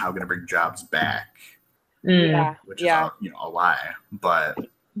was somehow going to bring jobs back. Yeah. which is a lie. But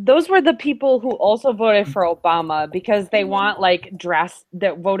those were the people who also voted for Obama because they want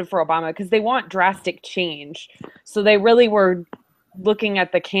that voted for Obama because they want drastic change. So they really were looking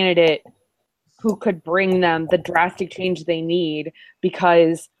at the candidate who could bring them the drastic change they need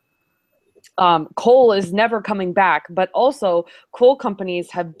because coal is never coming back, but also coal companies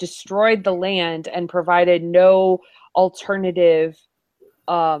have destroyed the land and provided no alternative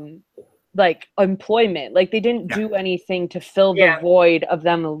employment. Like they didn't do anything to fill the void of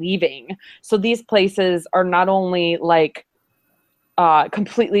them leaving. So these places are not only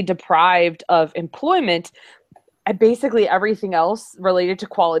completely deprived of employment, and basically everything else related to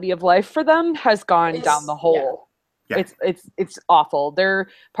quality of life for them has gone down the hole. Yeah. It's awful. They're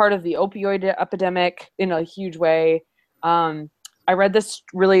part of the opioid epidemic in a huge way. I read this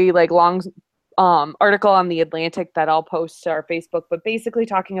really long article on The Atlantic that I'll post to our Facebook, but basically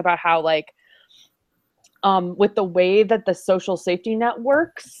talking about how with the way that the social safety net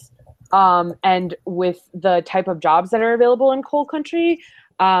works and with the type of jobs that are available in coal country,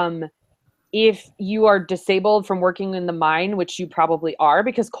 if you are disabled from working in the mine, which you probably are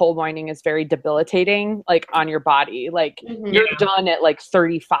because coal mining is very debilitating, on your body, you're done at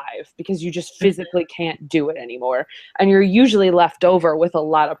 35 because you just physically can't do it anymore. And you're usually left over with a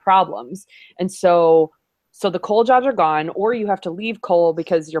lot of problems. And so the coal jobs are gone, or you have to leave coal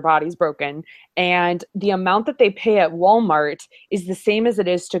because your body's broken. And the amount that they pay at Walmart is the same as it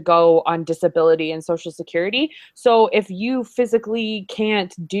is to go on disability and Social Security. So if you physically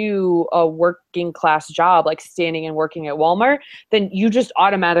can't do a working class job, like standing and working at Walmart, then you just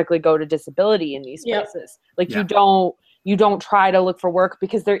automatically go to disability in these places. You don't try to look for work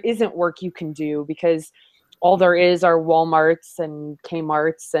because there isn't work you can do because all there is are Walmarts and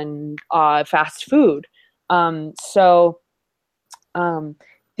Kmarts and fast food.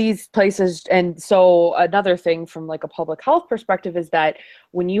 These places, and so another thing from a public health perspective is that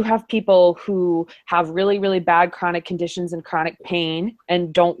when you have people who have really, really bad chronic conditions and chronic pain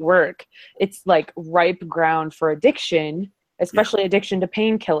and don't work, it's ripe ground for addiction, especially addiction to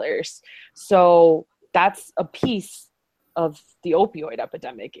painkillers. So that's a piece of the opioid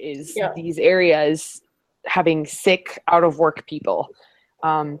epidemic is these areas having sick, out of work people.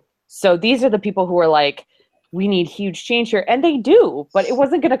 So these are the people who are we need huge change here. And they do, but it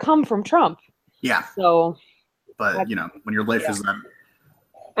wasn't going to come from Trump. Yeah. So. But, when your life is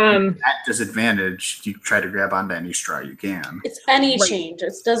at disadvantage, you try to grab onto any straw you can. It's any change.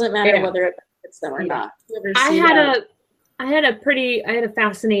 It doesn't matter whether it benefits them or not. I had a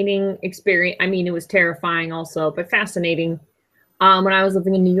fascinating experience. I mean, it was terrifying also, but fascinating. When I was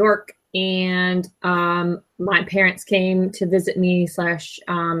living in New York and my parents came to visit me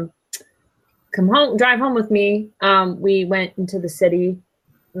drive home with me. We went into the city,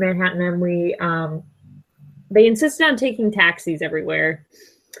 Manhattan, and they insisted on taking taxis everywhere,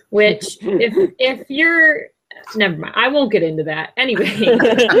 which if you're, never mind, I won't get into that. Anyway,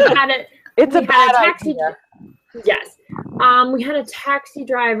 it's a bad idea. Yes. We had a taxi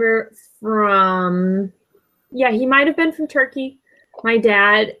driver from, he might've been from Turkey. My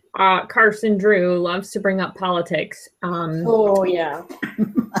dad, Carson Drew, loves to bring up politics. So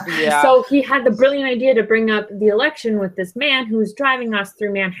he had the brilliant idea to bring up the election with this man who was driving us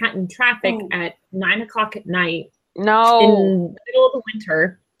through Manhattan traffic at 9:00 at night. No. In the middle of the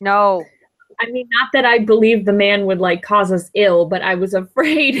winter. No. I mean, not that I believed the man would cause us ill, but I was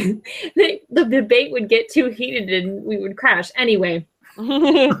afraid that the debate would get too heated and we would crash. Anyway,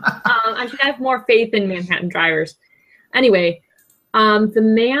 I should have more faith in Manhattan drivers. Anyway, the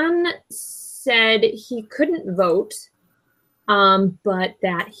man said he couldn't vote, but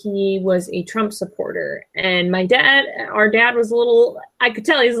that he was a Trump supporter. And our dad was I could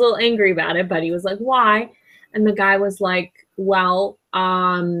tell he's a little angry about it, but he was like, why? And the guy was like, well,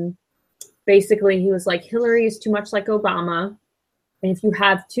 basically he was like, Hillary is too much like Obama. And if you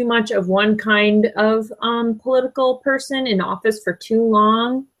have too much of one kind of political person in office for too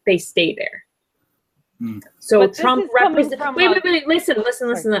long, they stay there. So Trump represented. Wait! Listen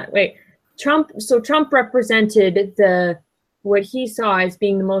to that. Wait, Trump represented what he saw as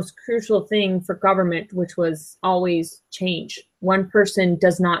being the most crucial thing for government, which was always change. One person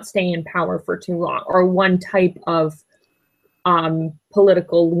does not stay in power for too long, or one type of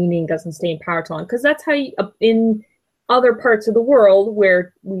political leaning doesn't stay in power too long, because that's how in other parts of the world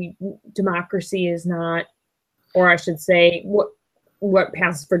where democracy is not, or I should say, what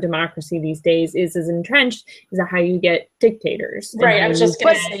passes for democracy these days is as entrenched is how you get dictators. and Right, how I was you just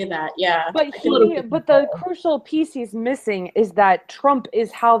going to get say that. Yeah. But political but the control. crucial piece he's missing is that Trump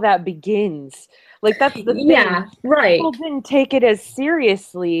is how that begins. Like that's the thing. Yeah, right. People didn't take it as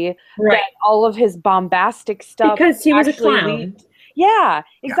seriously Right. that all of his bombastic stuff Because he was a actually clown. lead- Yeah,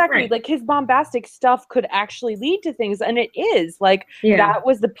 exactly. right. Like his bombastic stuff could actually lead to things, and it is. Like Yeah. that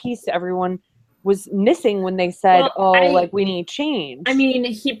was the piece everyone was missing when they said, Well, like we need change. I mean,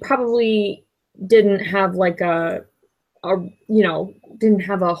 he probably didn't have like didn't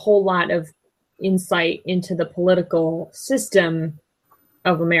have a whole lot of insight into the political system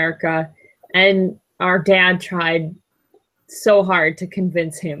of America. And our dad tried so hard to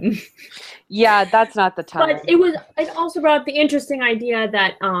convince him. yeah, that's not the time. But it also brought up the interesting idea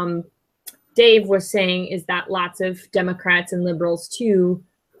that Dave was saying is that lots of Democrats and liberals too,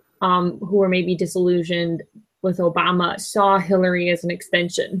 who were maybe disillusioned with Obama, saw Hillary as an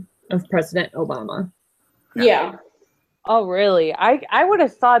extension of President Obama. Yeah. Oh, really? I would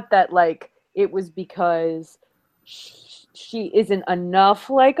have thought that like it was because she isn't enough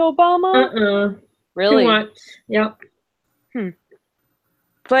like Obama. Too Really? much. Yep.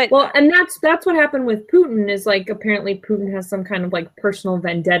 But Well, and that's what happened with Putin is like apparently Putin has some kind of like personal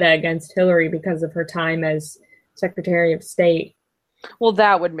vendetta against Hillary because of her time as Secretary of State. well,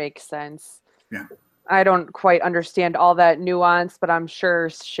 that would make sense. Yeah. I don't quite understand all that nuance, but I'm sure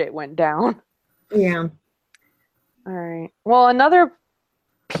shit went down. Yeah. All right. Well, another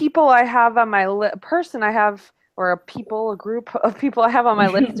people I have on my person I have, or a group of people I have on my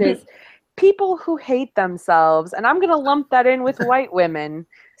list is people who hate themselves, and I'm gonna lump that in with white women.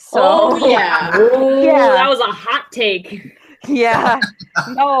 So Oh, yeah. Oh, Yeah. that was a hot take. yeah,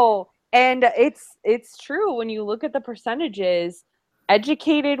 no, and it's true when you look at the percentages.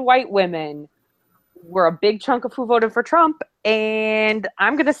 Educated white women were a big chunk of who voted for Trump, and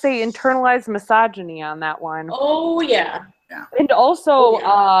I'm gonna say internalized misogyny on that one, Oh, yeah. and also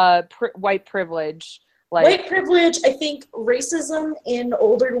Oh, white privilege. Like, White privilege, I think racism in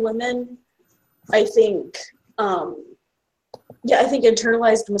older women, I think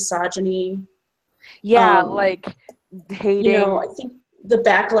internalized misogyny, yeah, um, like hating. I think the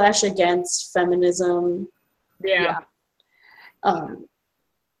backlash against feminism. Yeah.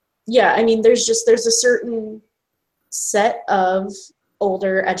 I mean, there's a certain set of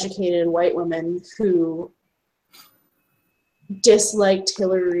older educated white women who disliked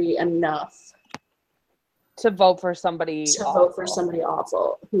Hillary enough to vote for somebody to vote for somebody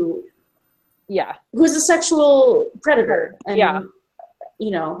awful yeah who's a sexual predator and Yeah.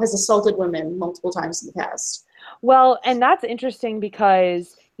 Has assaulted women multiple times in the past. well, and that's interesting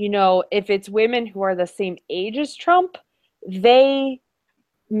because if it's women who are the same age as Trump, they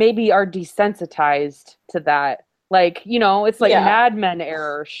maybe are desensitized to that, like it's like Yeah. Mad Men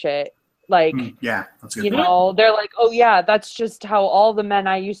era shit, like Yeah, that's a good. point. they're like, oh yeah, that's just how all the men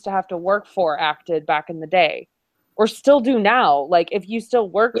I used to have to work for acted back in the day, or still do now. Like if you still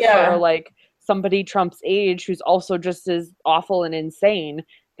work Yeah. for like somebody Trump's age who's also just as awful and insane,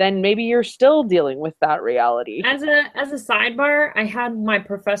 then maybe you're still dealing with that reality. As a sidebar, I had my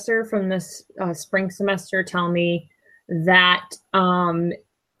professor from this spring semester tell me that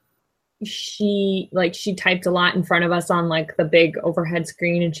she typed a lot in front of us on like the big overhead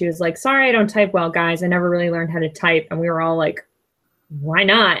screen, and she was like, sorry, I don't type well, guys. I never really learned how to type. And we were all like, why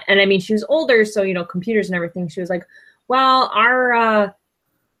not? And I mean, she was older, so computers and everything. She was like, well,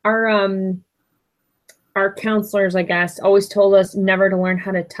 our counselors, I guess, always told us never to learn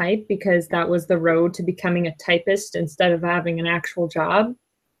how to type because that was the road to becoming a typist instead of having an actual job,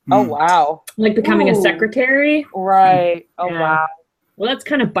 Oh wow. like becoming a Ooh. secretary. Right. Oh Yeah. wow. Well, that's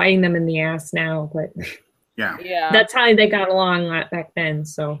kind of biting them in the ass now, but Yeah. Yeah. that's how they got along back then.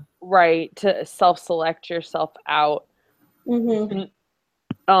 So right, to self-select yourself out. Mm-hmm.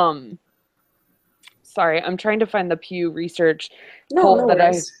 Sorry, I'm trying to find the Pew Research No, poll no that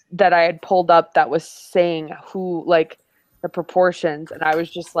worries. I had pulled up that was saying who, like, the proportions, and I was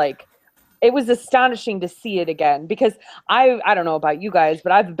just like, it was astonishing to see it again, because I don't know about you guys,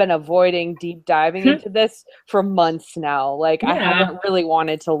 but I've been avoiding deep diving into this for months now. Like, I Yeah. haven't really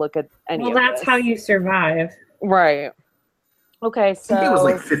wanted to look at any well, of that's this. how you survive. Right. Okay, I think it was so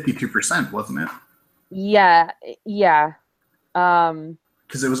like 52%, wasn't it? yeah.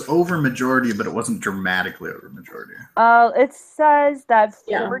 Because it was over majority, but it wasn't dramatically over majority. It says that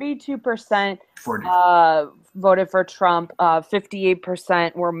Yeah. 42% 40. voted for Trump,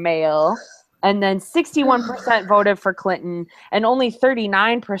 58% were male, and then 61% voted for Clinton, and only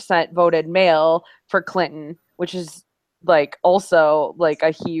 39% voted male for Clinton, which is like also like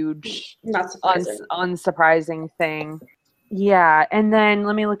a huge Not surprising. unsurprising thing. Yeah, and then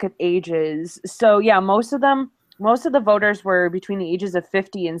let me look at ages. So yeah, most of the voters were between the ages of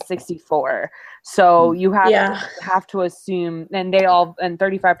 50 and 64. So you have to assume, and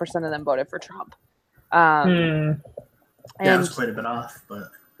 35% of them voted for Trump. Yeah, it And was quite a bit off, but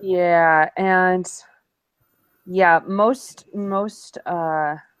yeah, and yeah, most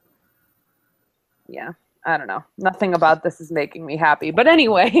yeah, I don't know. Nothing about this is making me happy. But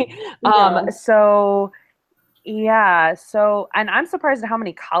anyway, so yeah, and I'm surprised at how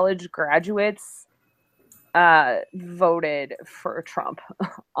many college graduates voted for Trump.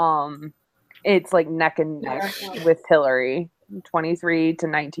 It's like neck and neck with Hillary, 23 to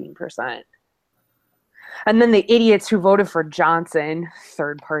 19%. And then the idiots who voted for Johnson,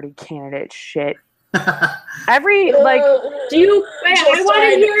 third party candidate shit. Every like do you wait, I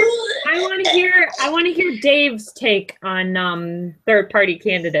want to hear Dave's take on third party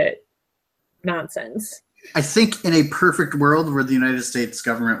candidate nonsense. I think in a perfect world where the United States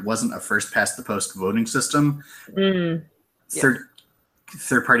government wasn't a first past the post voting system,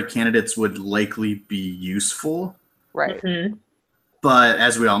 third party candidates would likely be useful. Right. Mm-hmm. But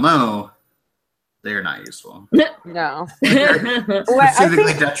as we all know, they're not useful. No. They're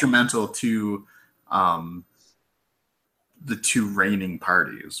specifically detrimental to the two reigning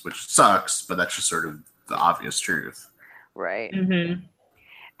parties, which sucks, but that's just sort of the obvious truth. Right. Mm-hmm.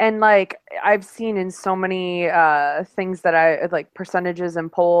 And like I've seen in so many things that I like percentages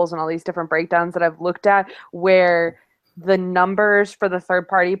and polls and all these different breakdowns that I've looked at where the numbers for the third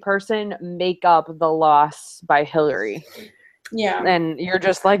party person make up the loss by Hillary. Yeah. And you're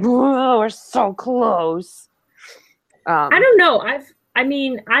just like, whoa, we're so close. I don't know. I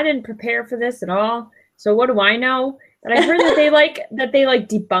didn't prepare for this at all. So what do I know? But I heard that they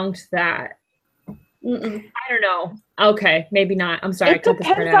debunked that. Mm-mm. I don't know. Okay, maybe not. I'm sorry. It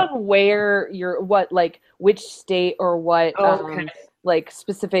depends on where which state or what like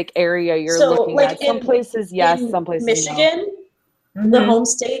specific area you're looking at. Some places yes, some places Michigan, no. The home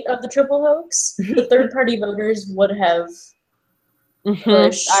state of the triple hoax, the third party voters would have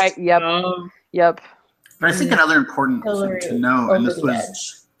pushed. Yep. But I think another important thing to know, and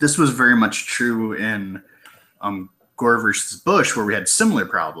this was very much true in Gore versus Bush, where we had similar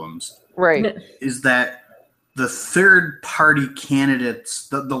problems. Right. Is that the third party candidates,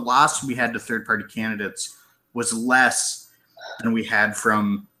 the loss we had to third party candidates was less than we had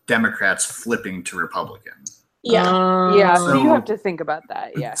from Democrats flipping to Republican. Yeah. So you have to think about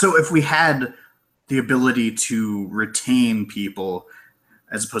that. Yeah. So if we had the ability to retain people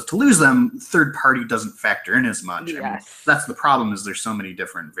as opposed to lose them, third party doesn't factor in as much. Yes. I mean, that's the problem, is there's so many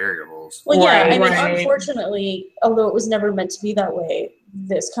different variables. Well, yeah, Right. Unfortunately, although it was never meant to be that way,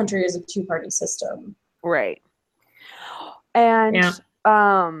 this country is a two-party system. Right. And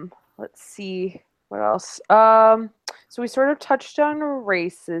let's see what else. So we sort of touched on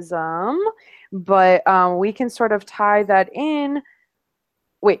racism, but we can sort of tie that in.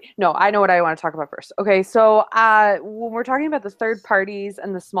 Wait, no, I know what I want to talk about first. Okay, so when we're talking about the third parties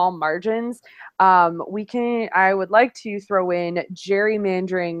and the small margins, I would like to throw in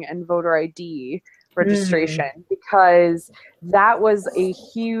gerrymandering and voter ID registration because that was a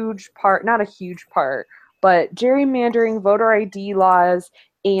huge part, not a huge part, but gerrymandering, voter ID laws,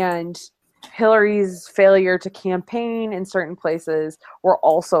 and Hillary's failure to campaign in certain places were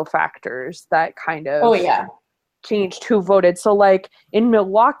also factors that kind of changed who voted. So like in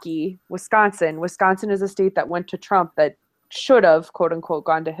Milwaukee, Wisconsin is a state that went to Trump that should have, quote unquote,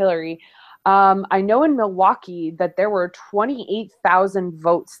 gone to Hillary. I know in Milwaukee that there were 28,000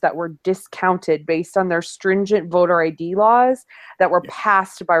 votes that were discounted based on their stringent voter ID laws that were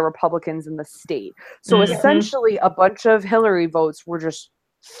passed by Republicans in the state. So essentially a bunch of Hillary votes were just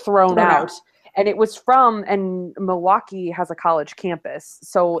thrown out. And it was and Milwaukee has a college campus,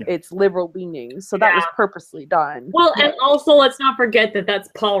 so it's liberal leaning. So that was purposely done. Well, and also let's not forget that that's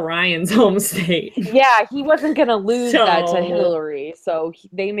Paul Ryan's home state. Yeah, he wasn't going to lose that to Hillary, so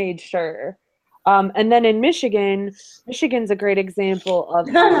they made sure. And then in Michigan's a great example of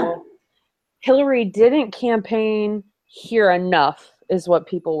how Hillary didn't campaign here enough, is what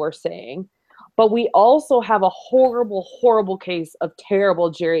people were saying. But we also have a horrible, horrible case of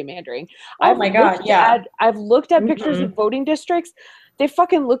terrible gerrymandering. I've looked at pictures of voting districts. They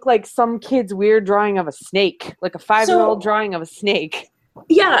fucking look like some kid's weird drawing of a snake, like a 5-year-old drawing of a snake.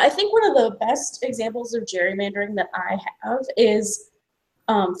 Yeah, I think one of the best examples of gerrymandering that I have is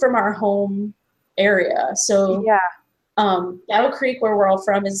from our home area. So Battle Creek, where we're all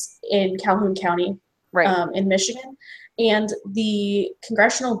from, is in Calhoun County, in Michigan. And the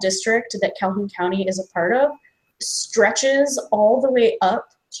congressional district that Calhoun County is a part of stretches all the way up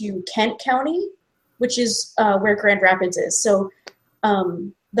to Kent County, which is where Grand Rapids is. So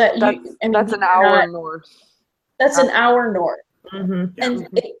that's an hour north. That's an hour north. Mm-hmm. And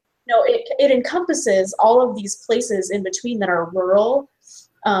it encompasses all of these places in between that are rural.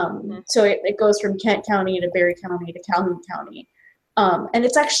 So it goes from Kent County to Berry County to Calhoun County. And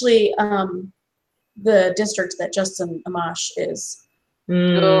it's actually the district that Justin Amash is.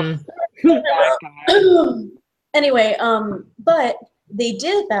 Anyway, but they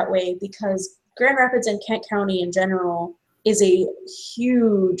did it that way because Grand Rapids and Kent County in general is a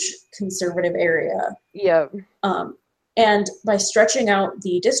huge conservative area. Yeah. And by stretching out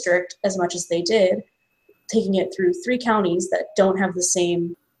the district as much as they did, taking it through 3 counties that don't have the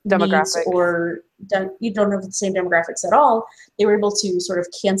same demographics needs or you don't have the same demographics at all, they were able to sort of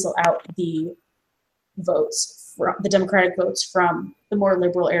cancel out the votes, the Democratic votes from the more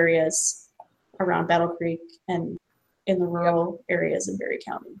liberal areas around Battle Creek and in the rural areas in Berry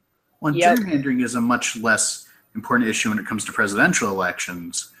County. Well, gerrymandering is a much less important issue when it comes to presidential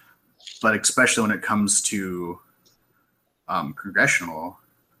elections, but especially when it comes to congressional.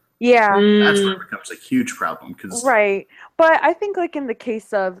 Yeah. That's where it becomes a huge problem. Right. But I think like in the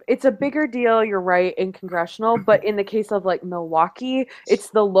case of, it's a bigger deal, you're right, in congressional, but in the case of like Milwaukee, it's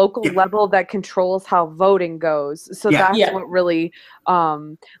the local level that controls how voting goes. So that's what really,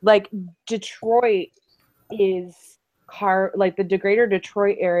 like Detroit is like the greater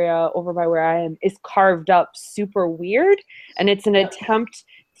Detroit area over by where I am is carved up super weird. And it's an attempt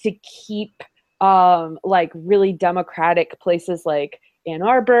to keep like really democratic places like Ann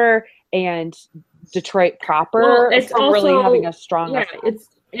Arbor and Detroit proper. Well, it's also really having a strong effect.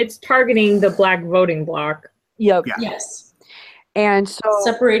 It's targeting the black voting bloc. Yep. Yeah. Yes. And so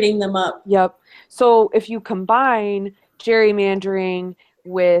separating them up. Yep. So if you combine gerrymandering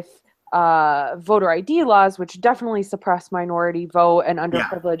with voter ID laws, which definitely suppress minority vote and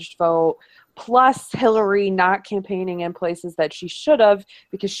underprivileged vote, plus Hillary not campaigning in places that she should have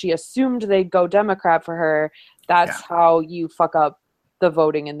because she assumed they'd go Democrat for her, that's how you fuck up the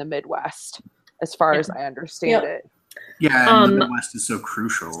voting in the Midwest, as far as I understand it. Yeah, and the Midwest is so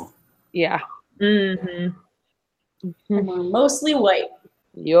crucial. Yeah. Mm-hmm. And we're mostly white.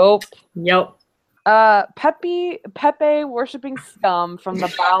 Yup. Pepe worshipping scum from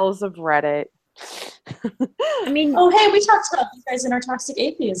the bowels of Reddit. I mean, oh hey, we talked about these guys in our toxic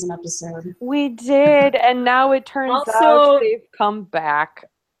atheism episode. We did, and now it turns out they've come back.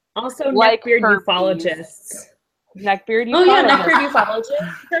 Also, like neckbeard ufologists. Neckbeard ufologists. Oh yeah, neckbeard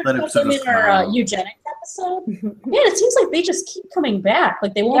ufologists. We talked about them in our eugenics episode. Man, it seems like they just keep coming back.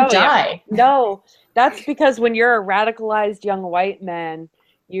 Like they won't die. No, that's because when you're a radicalized young white man,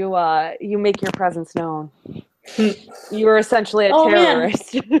 you make your presence known. You are essentially a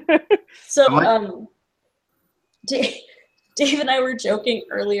terrorist. So, Dave and I were joking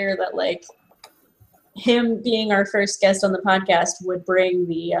earlier that like him being our first guest on the podcast would bring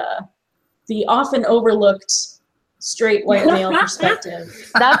the often overlooked straight white male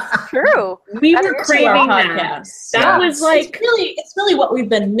perspective. That's true. We were craving that. That was like it's really what we've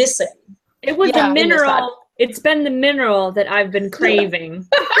been missing. It was a mineral. It's been the mineral that I've been craving.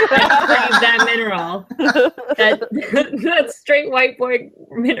 That mineral. That straight white boy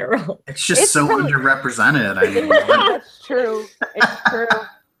mineral. It's just so underrepresented. I mean, that's true. It's true.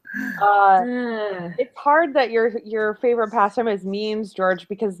 It's hard that your favorite pastime is memes, George,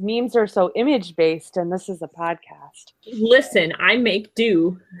 because memes are so image based, and this is a podcast. Listen, I make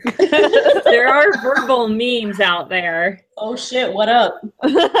do. There are verbal memes out there. Oh shit! What up?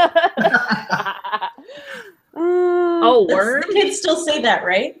 Oh, worm? Kids still say that,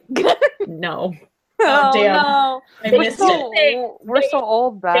 right? No. Oh damn! No. I missed it. We're so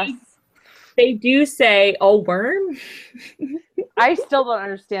old, Beth. They do say, "Oh, worm." I still don't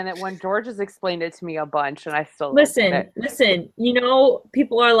understand it when George has explained it to me a bunch, and I still listen. You know,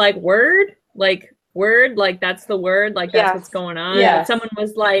 people are like word, like that's the word, like that's what's going on. Yeah. Someone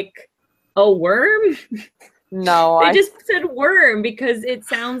was like, "Oh, worm." No, they just said worm because it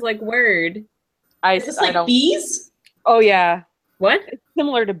sounds like word. Is this like bees? Oh yeah. What? It's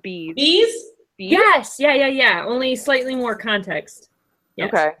similar to bees. Bees? Yes. Yeah. Only slightly more context.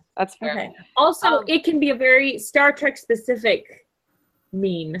 Yes. Okay, that's fair. Okay. Also, it can be a very Star Trek specific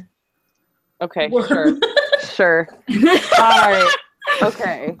meme. Okay, sure. All right.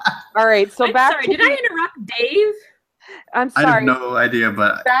 Okay. All right. So I'm back. Sorry, did I interrupt Dave? I'm sorry. I have no idea,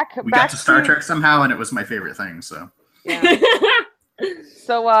 but we got to Star Trek somehow, and it was my favorite thing. So. Yeah.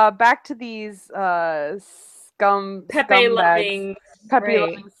 So back to these Pepe loving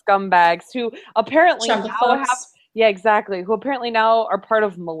scumbags who apparently now have who apparently now are part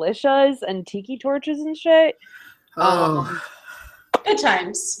of militias and tiki torches and shit. Oh. Good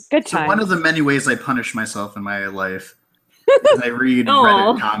times. Good So time. one of the many ways I punish myself in my life is I read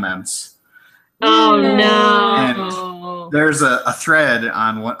Reddit comments. Oh no! There's a thread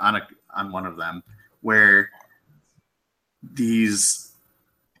on one of them where these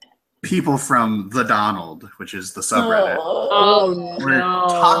people from The Donald, which is the subreddit, were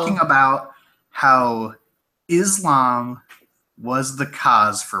talking about how Islam was the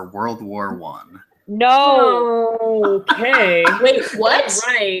cause for World War One. No. Okay. Wait, what?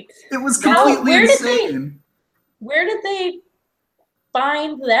 Right. It was completely where did insane. Where did they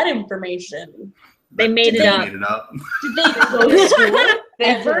find that information? They made it up. Made it up. Did they go to school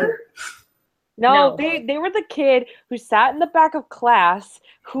ever? No, No. they were the kid who sat in the back of class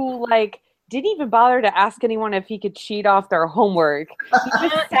who like didn't even bother to ask anyone if he could cheat off their homework. He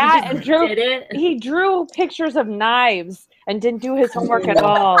just sat and drew. Did it? He drew pictures of knives and didn't do his homework at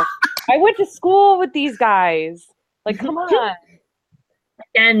all. I went to school with these guys. Like, come on.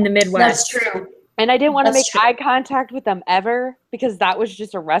 Again, the Midwest. That's true. And I didn't want to make That's true. eye contact with them ever because that was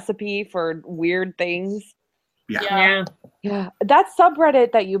just a recipe for weird things. Yeah. Yeah. That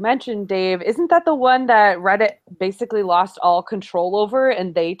subreddit that you mentioned, Dave, isn't that the one that Reddit basically lost all control over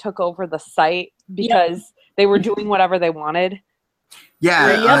and they took over the site because they were doing whatever they wanted?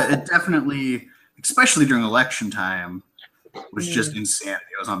 Yeah, it definitely, especially during election time, was just insanity.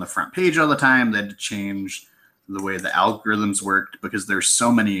 It was on the front page all the time. They had to change the way the algorithms worked because there's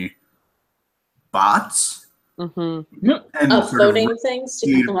so many bots Mm-hmm. and Uploading things to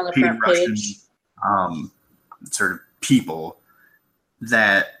keep them on the paid front Russian, page. sort of people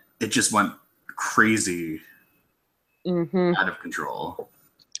that it just went crazy, Mm-hmm. out of control.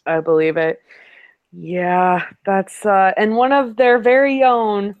 I believe it. Yeah, that's and one of their very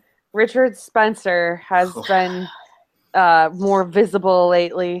own, Richard Spencer, has been more visible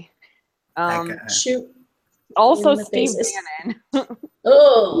lately. That guy. Shoot. Also In the Steve faces. Bannon,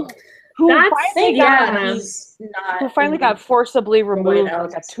 Oh, who That's- finally thank got God he's not. who finally got forcibly removed White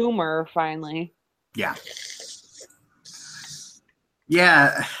House. like a tumor finally. Yeah.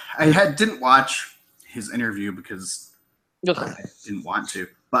 Yeah, didn't watch his interview because Ugh. I didn't want to,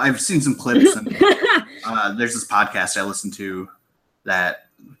 but I've seen some clips and there's this podcast I listen to that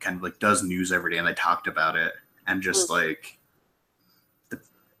kind of like does news every day and they talked about it and just like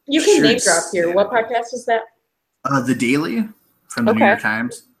You can Sure, name drop here. yeah. What podcast is that? The Daily from the New Okay. York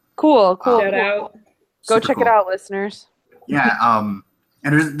Times. Cool. Shout out. Go Super check cool. it out, listeners. Yeah,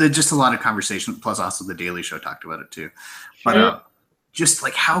 and there's just a lot of conversation. Plus, also the Daily Show talked about it too. But Sure. just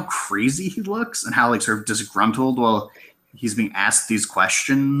like how crazy he looks and how like sort of disgruntled while he's being asked these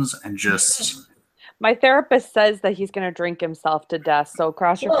questions and just My therapist says that he's going to drink himself to death, so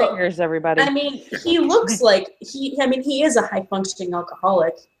cross your Well, fingers, everybody. I mean, he looks like he is a high functioning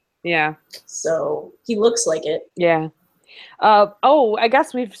alcoholic, Yeah. so he looks like it. Yeah. I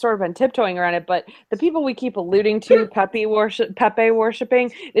guess we've sort of been tiptoeing around it, but the people we keep alluding to, Pepe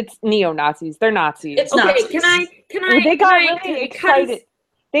worshiping, it's neo-Nazis. They're Nazis. It's Okay, Nazis. can I? They got can I- really because- excited.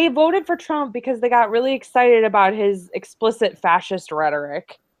 They voted for Trump because they got really excited about his explicit fascist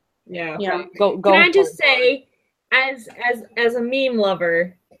rhetoric. Yeah. Yeah. Go. Can I for just it. say, as a meme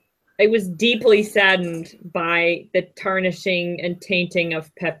lover, I was deeply saddened by the tarnishing and tainting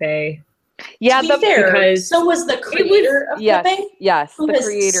of Pepe. Yeah, to be the fair, because so was the creator of yes, Pepe. yes, who the has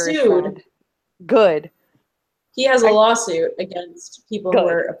creator is sued. sad. Good. He has a lawsuit against people who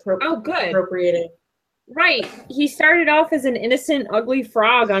Good. are Oh, good. appropriating. Right. He started off as an innocent, ugly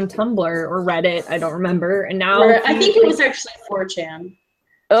frog on Tumblr or Reddit. I don't remember. And now I think it was actually 4chan.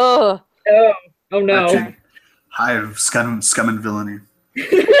 Ugh. Oh no. Butchered. Hive scum and villainy.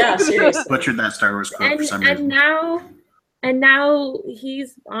 Yeah, seriously. Butchered that Star Wars quote for some reason. And now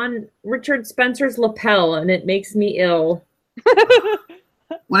he's on Richard Spencer's lapel, and it makes me ill.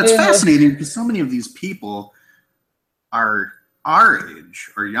 Well, it's Ugh. fascinating because so many of these people are our age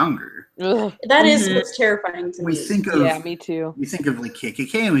or younger. Ugh. That is Mhm. what's terrifying to We me. think of Yeah, me too. we think of like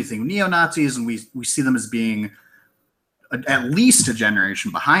KKK and we think of neo-Nazis and we see them as being at least a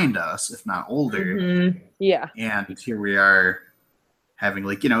generation behind us, if not older. Mhm. Yeah. And here we are having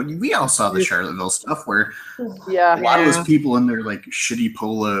like, we all saw the Charlottesville stuff where Yeah. a lot of Yeah. those people in their like shitty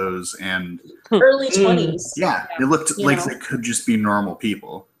polos and Early 20s. yeah, they looked You like know. they could just be normal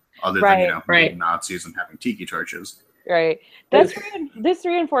people other Right, than, right. being Nazis and having tiki torches. Right. This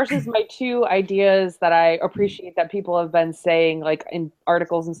reinforces my two ideas that I appreciate that people have been saying, like in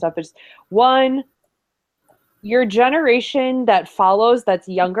articles and stuff. Is one, your generation that follows that's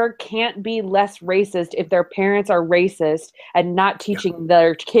younger can't be less racist if their parents are racist and not teaching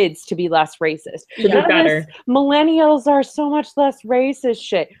their kids to be less racist. To be None of better. this millennials are so much less racist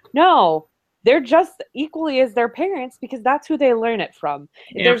shit. No. they're just equally as their parents because that's who they learn it from.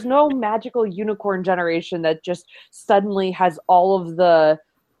 Yeah. There's no magical unicorn generation that just suddenly has all of the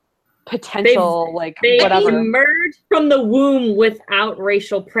potential, They whatever. emerge from the womb without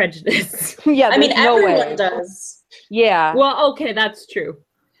racial prejudice. Yeah, I mean, there's no everyone way. does. Yeah. Well, okay, that's true.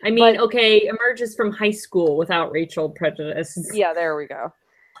 I mean, emerges from high school without racial prejudice. Yeah, there we go.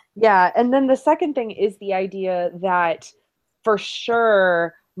 Yeah, and then the second thing is the idea that for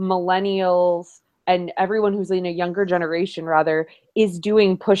sure millennials and everyone who's in a younger generation rather is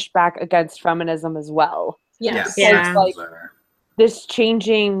doing pushback against feminism as well. Yes. Yeah. Like this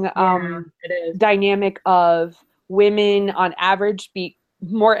changing It is. dynamic of women on average be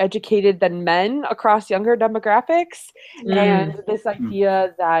more educated than men across younger demographics, and this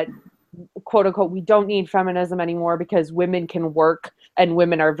idea that quote unquote we don't need feminism anymore because women can work and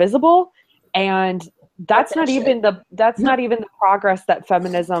women are visible, and that's not even the progress that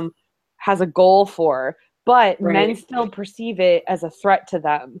feminism has a goal for, but men still perceive it as a threat to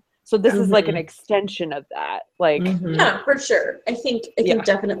them. So this is like an extension of that. Like Yeah, for sure. I think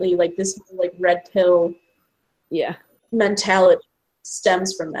definitely like this like red pill mentality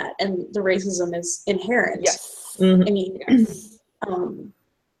stems from that, and the racism is inherent. Yes. I mean, I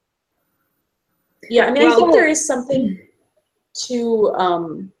think there is something to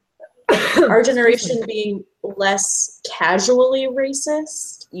our generation being less casually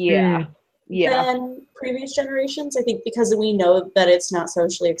racist than previous generations. I think because we know that it's not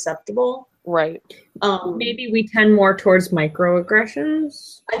socially acceptable. Right. Maybe we tend more towards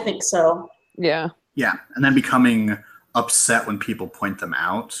microaggressions. I think so. Yeah. Yeah, and then becoming upset when people point them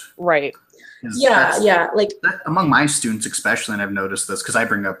out. Right. Like among my students especially, and I've noticed this because I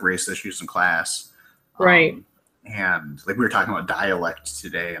bring up race issues in class. Right. And like we were talking about dialect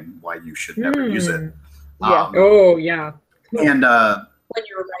today and why you should never use it. Yeah. And when you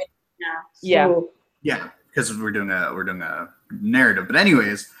were writing, yeah, because we're doing a narrative. But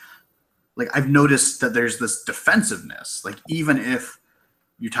anyways, like I've noticed that there's this defensiveness. Like even if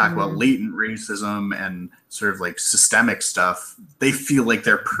you talk about latent racism and sort of like systemic stuff, they feel like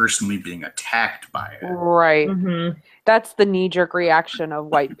they're personally being attacked by it. Right. That's the knee-jerk reaction of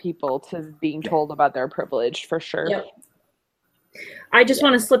white people to being told about their privilege, for sure. Yep. I just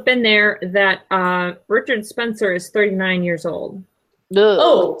want to slip in there that Richard Spencer is 39 years old. Ugh.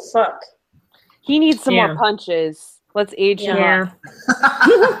 Oh, fuck. He needs some more punches. Let's age him up.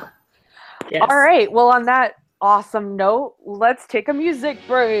 Yes. All right. Well, on that awesome note, let's take a music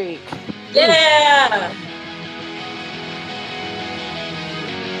break. Yeah.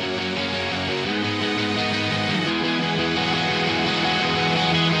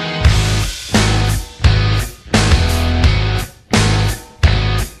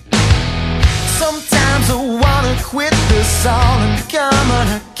 Sometimes I wanna quit this all and become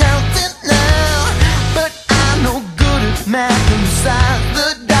an accountant now, but I'm no good at math and besides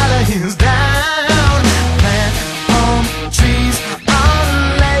the dollar is down. Plant palm trees on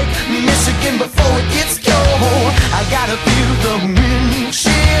Lake Michigan before it gets cold. I gotta feel the wind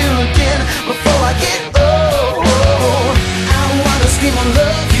chill again before I get old. I wanna scream I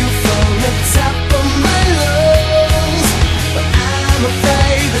love you from the top of my lungs, but I'm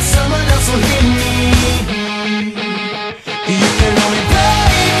afraid that someone else will hear me. You can only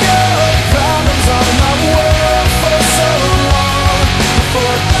break your problems on my world for so long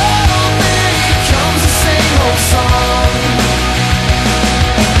before it all becomes the same old song.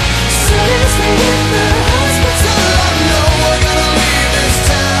 Seriously in the hospital, I know we're gonna leave this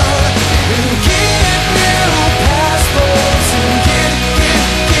town and get new passports and get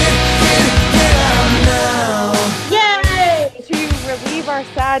out now. Yay! To relieve our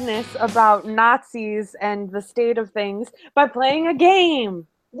sadness about Nazis and the state of things by playing a game.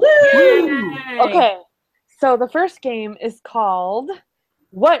 Woo! Okay, so the first game is called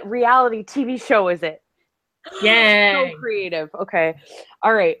What Reality TV Show Is It? Yay. So creative. Okay.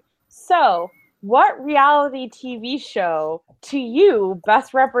 All right. So, what reality TV show to you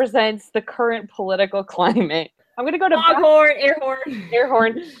best represents the current political climate? I'm going to go to Foghorn, air horn. Air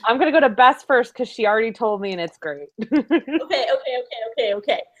horn. I'm going to go to Bess first because she already told me and it's great. Okay.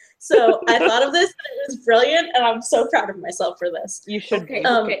 So I thought of this and it was brilliant, and I'm so proud of myself for this. You should Okay.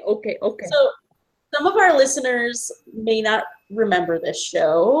 be. So some of our listeners may not remember this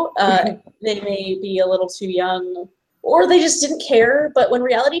show. They may be a little too young, or they just didn't care. But when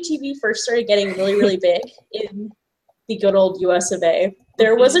reality TV first started getting really, really big in the good old US of A,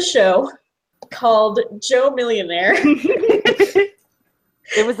 there was a show called Joe Millionaire. It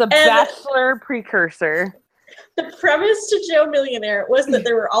was a Bachelor precursor. The premise to Joe Millionaire was that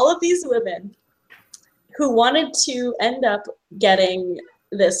there were all of these women who wanted to end up getting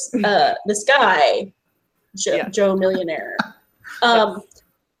this guy, Joe Millionaire,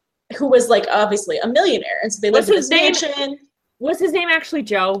 who was like obviously a millionaire, and so they lived in this mansion. Was his name actually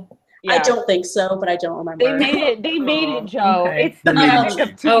Joe? Yeah. I don't think so, but I don't remember. They made it Joe. Okay. It's the magic of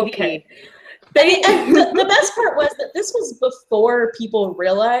TV. Okay. And the best part was that this was before people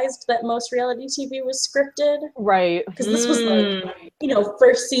realized that most reality TV was scripted. Right. Because this was like,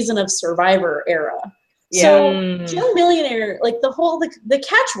 first season of Survivor era. Yeah. So Joe Millionaire, like the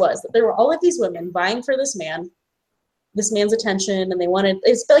catch was that there were all of these women vying for this man's attention, and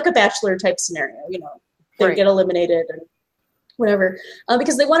it's like a Bachelor type scenario, they would get eliminated and whatever,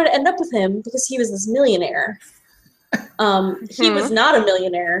 because they wanted to end up with him because he was this millionaire. He was not a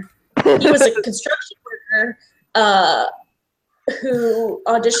millionaire. He was a construction worker who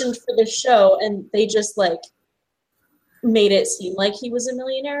auditioned for this show, and they just like made it seem like he was a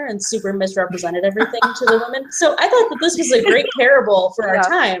millionaire and super misrepresented everything to the women. So I thought that this was a great parable for our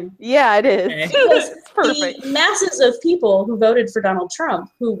time. Yeah, it is. Because it's perfect. The masses of people who voted for Donald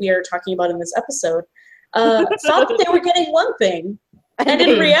Trump, who we are talking about in this episode, thought that they were getting one thing, and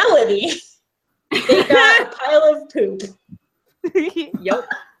in reality, they got a pile of poop. Yep.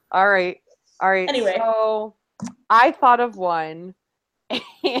 All right. Anyway. So I thought of one,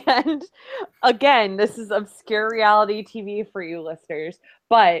 and again, this is obscure reality TV for you listeners,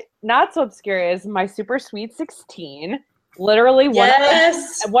 but not so obscure as My Super Sweet 16. Literally one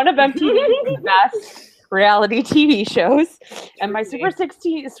of MTV's best reality TV shows. And My Super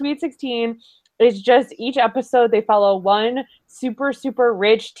Sweet 16 is just each episode they follow one super, super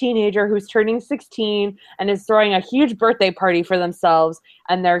rich teenager who's turning 16 and is throwing a huge birthday party for themselves.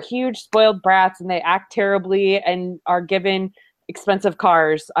 And they're huge spoiled brats and they act terribly and are given expensive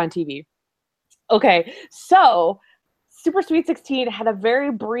cars on TV. Okay, so Super Sweet 16 had a very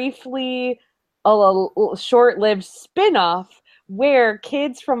briefly short-lived spin-off where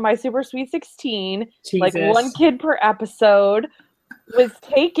kids from My Super Sweet 16, like one kid per episode, was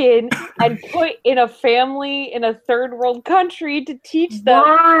taken and put in a family in a third world country to teach them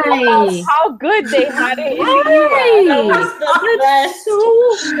how good they had it in the US. That's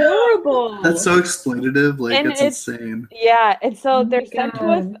so horrible. That's so exploitative. Like, and it's insane. Yeah, and so they're sent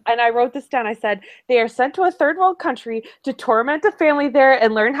to and I wrote this down. I said, they are sent to a third world country to torment a family there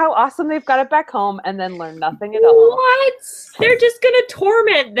and learn how awesome they've got it back home and then learn nothing at all. What? They're just going to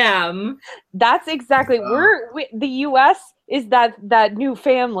torment them. That's exactly. The US is that new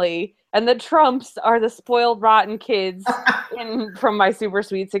family, and the Trumps are the spoiled, rotten kids from My Super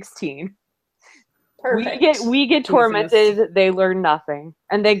Sweet 16. Perfect. We get tormented. They learn nothing,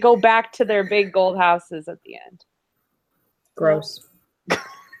 and they go back to their big gold houses at the end. Gross.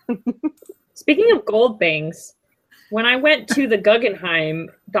 Speaking of gold things, when I went to the Guggenheim,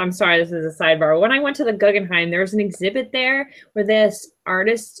 I'm sorry, this is a sidebar. When I went to the Guggenheim, there was an exhibit there where this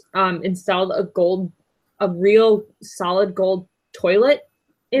artist installed a real solid gold toilet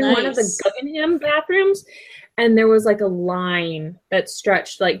in one of the Guggenheim bathrooms, and there was like a line that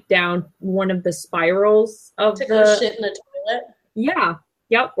stretched like down one of the spirals of go shit in a toilet. Yeah,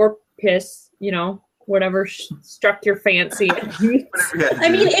 yep, or piss, whatever struck your fancy. I mean,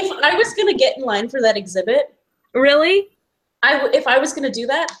 if I was gonna get in line for that exhibit, really, if I was gonna do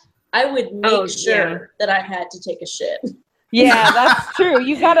that, I would make sure that I had to take a shit. Yeah, that's true.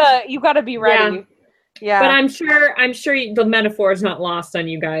 You gotta be ready. Yeah. Yeah, but I'm sure the metaphor is not lost on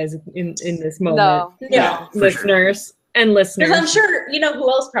you guys in this moment. No, listeners and listeners. Because I'm sure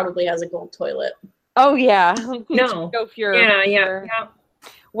who else probably has a gold toilet. Oh yeah, no, go Fuhrer. Yeah.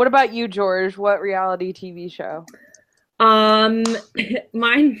 What about you, George? What reality TV show?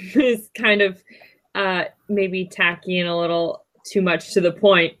 Mine is kind of maybe tacky and a little too much to the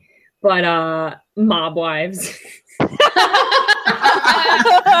point, but Mob Wives.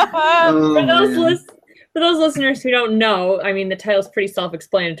 For those listeners who don't know, I mean, the title's pretty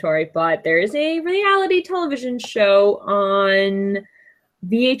self-explanatory, but there is a reality television show on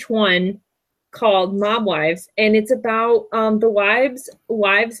VH1 called Mob Wives, and it's about the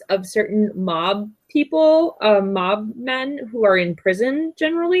wives of certain mob people, mob men who are in prison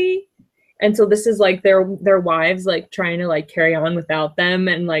generally. And so this is like their wives like trying to like carry on without them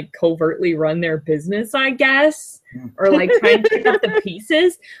and like covertly run their business, I guess, or like trying to pick up the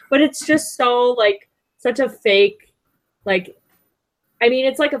pieces. But it's just so like such a fake, like, I mean,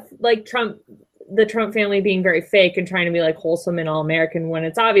 it's like the Trump family being very fake and trying to be like wholesome and all American when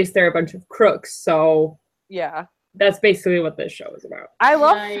it's obvious they're a bunch of crooks. So yeah, that's basically what this show is about. I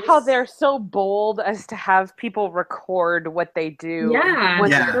love how they're so bold as to have people record what they do.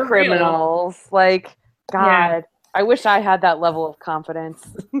 When they're criminals. Like, God, I wish I had that level of confidence.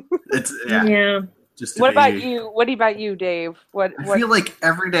 Just to What be- about you? What about you, Dave? What? I feel like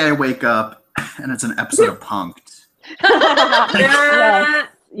every day I wake up and it's an episode of Punk'd. Yeah.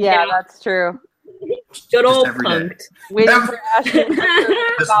 Yeah, that's true. Good old every day. punked. Waiting Never- for Ashton Kutcher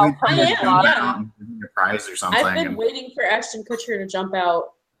This to week from I'm the I am, gonna closet. go out and give me a prize or something. I've been and- waiting for Ashton Kutcher to jump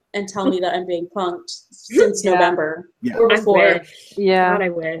out and tell me that I'm being punked since Yeah. November Yeah. or I before. wish. Yeah. God, I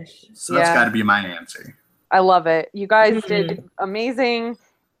wish. So that's Yeah. got to be my answer. I love it. You guys Mhm. did amazing,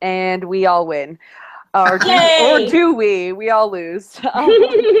 and we all win. Or Yay! do we? We all lose.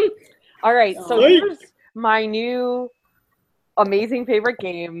 All right, so Oh. here's my new amazing favorite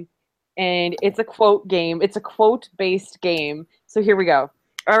game, and it's a quote game. It's a quote-based game. So here we go.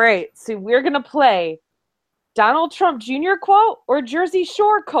 All right, so we're going to play Donald Trump Jr. quote or Jersey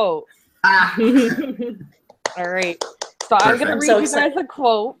Shore quote. Ah, All right, so I'm going to Perfect. read I'm so you guys a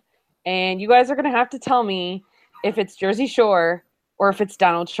quote, and you guys are going to have to tell me if it's Jersey Shore or if it's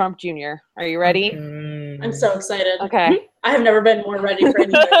Donald Trump Jr. Are you ready? I'm so excited. Okay. I have never been more ready for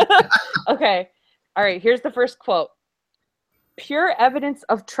anything. Okay. All right. Here's the first quote. Pure evidence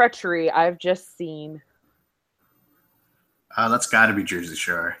of treachery I've just seen. that's got to be Jersey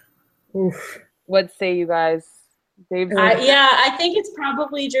Shore. Oof. What say you guys? Dave's I think it's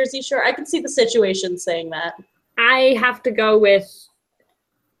probably Jersey Shore. I can see the situation saying that. I have to go with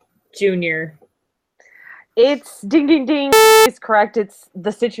Junior. It's ding ding ding. It's correct. It's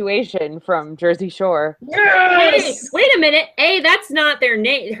The Situation from Jersey Shore. Hey, wait a minute. A, that's not their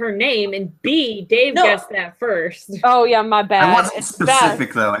name, her name, and B, Dave No. guessed that first. Oh yeah, my bad. I wasn't It's Beth.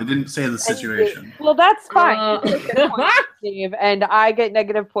 specific though. I didn't say the situation. Well, that's fine. Uh, You get points, Dave, and I get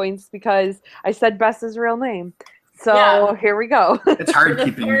negative points because I said Bess's real name. So Yeah. here we go. It's hard For the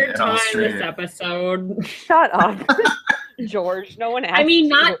keeping third it all time straight. this episode. Shut up, George. No one asked. I mean,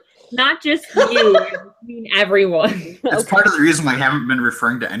 you. not just you. I mean everyone. That's part of the reason I haven't been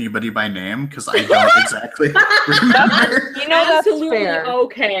referring to anybody by name because I don't exactly remember. You know that's Absolutely fair.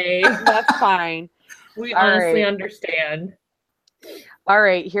 okay. That's fine. We All honestly right. understand. All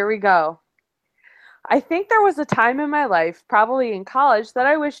right, here we go. I think there was a time in my life, probably in college, that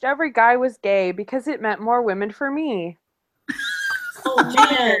I wished every guy was gay because it meant more women for me. Oh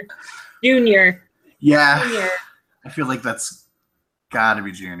man, Junior. Yeah, Junior. I feel like that's got to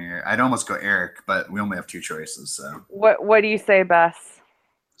be Junior. I'd almost go Eric, but we only have two choices, so. What do you say, Bess?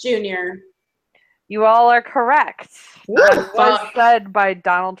 Junior. You all are correct. Woo, That was fuck. said by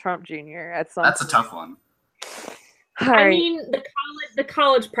Donald Trump Jr. at some That's a point. tough one. All I right. mean, the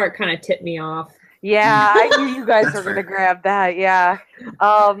college part kind of tipped me off. Yeah, I knew you guys That's were going to fair. grab that. Yeah.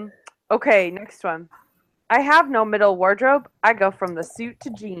 Okay, next one. I have no middle wardrobe. I go from the suit to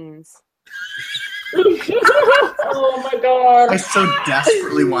jeans. Oh my god. I so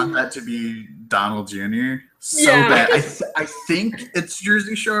desperately want that to be Donald Jr. so Yeah. bad. I think it's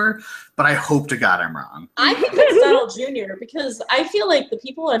Jersey Shore, but I hope to God I'm wrong. I think it's Donald Jr. because I feel like the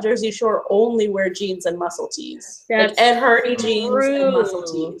people on Jersey Shore only wear jeans and muscle tees. That's like Ed Hardy jeans true. and muscle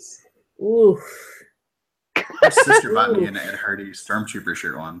tees. Oof. My sister bought me an Ed Hardy Stormtrooper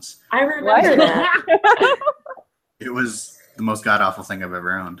shirt once. I remember that. It was the most god awful thing I've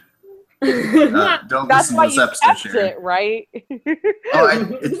ever owned. That's Don't That's listen why to this you episode, kept Sharon. it, right?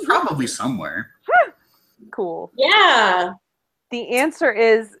 It's probably somewhere. Cool. Yeah. The answer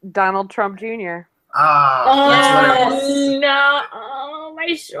is Donald Trump Jr. Ah, that's what I Yes. was. No, oh,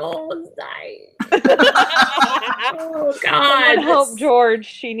 my shoulder's dying. Oh Someone God! help George.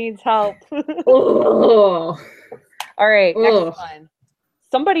 She needs help. Oh. All right, Ugh. next one.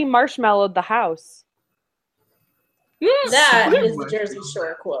 Somebody marshmallowed the house. That Somebody is the would. Jersey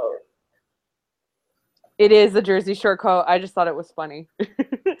Shore quote. It is a Jersey Shore quote. I just thought it was funny.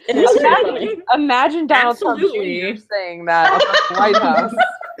 It is very funny. Imagine Donald Absolutely. Trump Jr. saying that about the White House.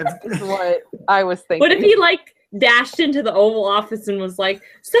 Is what I was thinking. What if he like dashed into the Oval Office and was like,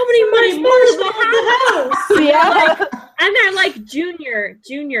 "Somebody marshmallowed the house," Yeah. and they're like, "Junior,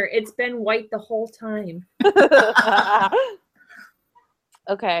 it's been white the whole time."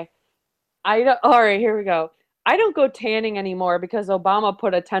 Okay. All right, here we go. I don't go tanning anymore because Obama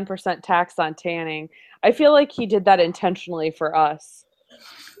put a 10% tax on tanning. I feel like he did that intentionally for us.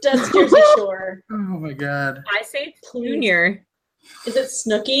 That's Jersey Shore. Oh my god. I say Junior. Is it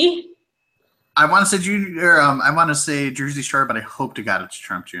Snooki? I want to say Junior. I want to say Jersey Shore, but I hope to God it's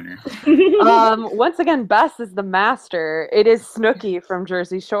Trump Jr. Once again, Bess is the master. It is Snooki from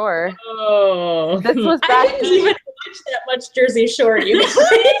Jersey Shore. Oh, This was I back. didn't even watch that much Jersey Shore, you guys.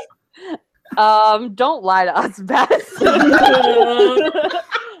 Don't lie to us, Bess.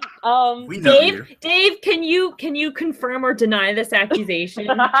 We know you. Dave, can you confirm or deny this accusation?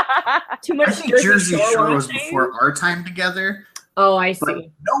 Too I much think Jersey Shore was watching? before our time together, Oh, I but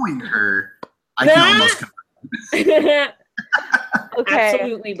see. knowing her, I can almost confirm. Okay.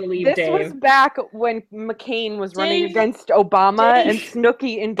 Absolutely believe This Dave. was back when McCain was running Dave. against Obama, and Dave.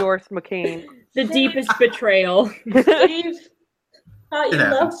 Snooki endorsed McCain. The deepest betrayal. Dave, thought you It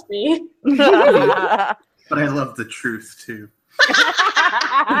happened. loved me. But I love the truth too.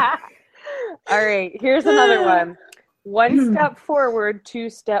 All right, here's another one. 1 step forward, 2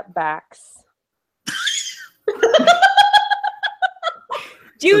 step backs.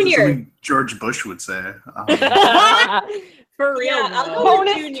 Junior. Something George Bush would say. For real. Yeah, I'll though. go with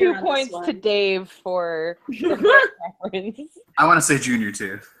Bonus Junior 2 on this points one. to Dave for the reference. I want to say Junior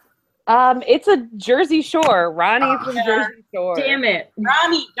too. It's a Jersey Shore. Ronnie from Yeah. Jersey Shore. Damn it.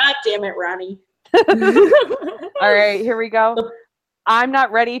 Ronnie, God damn it, Ronnie. All right, here we go. I'm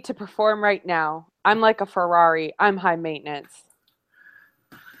not ready to perform right now. I'm like a Ferrari. I'm high maintenance.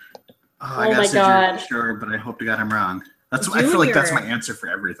 I Oh gotta my say God. Jersey Shore, but I hope to God I'm wrong. I feel like that's my Junior. answer for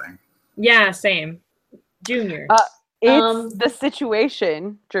everything. Yeah, same. Junior. It's Um, The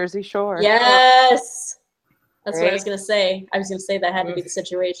Situation, Jersey Shore. Yes. That's what I Right. was going to say. I was going to say that had to be the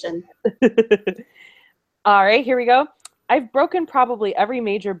situation. All right, here we go. I've broken probably every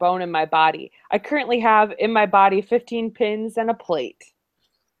major bone in my body. I currently have in my body 15 pins and a plate.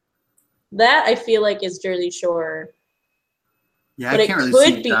 That I feel like is Jersey Shore. Yeah, But I it can't really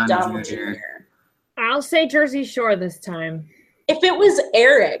could see be Don Donald Jr. Jr. I'll say Jersey Shore this time. If it was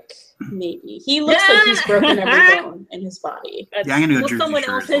Eric, maybe. He looks like he's broken every bone in his body. Yeah, I'm gonna go Well, Jersey someone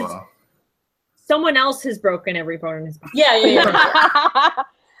Shore else as has well. someone else has broken every bone in his body. Yeah.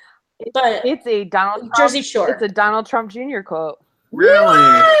 But It's a Donald Trump, Jersey Shore. It's a Donald Trump Jr. quote.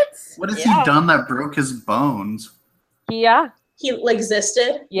 Really? What has Yeah. he done that broke his bones? Yeah, he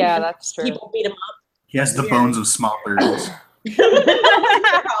existed. yeah, that's true. People beat him He has the Weird. bones of small birds. up.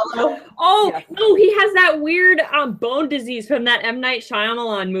 Oh Yes. no, he has that weird bone disease from that M. Night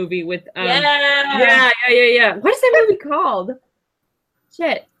Shyamalan movie with yeah. What is that movie called?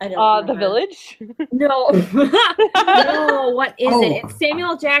 Shit. I don't The remember. Village. No. No, what is Oh. it? It's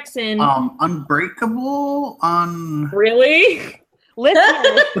Samuel Jackson. Unbreakable on Really?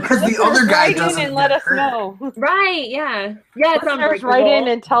 Listeners, because the other guy write in doesn't and let get us hurt. know. Right, yeah. Yeah, it's Listeners, unbreakable. write in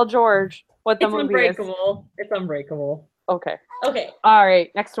and tell George what the It's movie unbreakable. It's unbreakable. is. Okay. Okay. All right,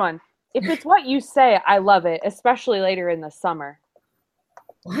 next one. If it's what you say, I love it, especially later in the summer.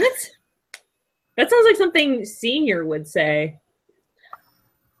 What? That sounds like something Senior would say.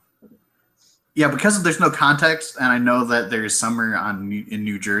 Yeah, because there's no context, and I know that there's summer in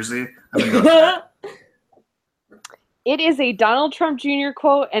New Jersey. I'm gonna go with that. It is a Donald Trump Jr.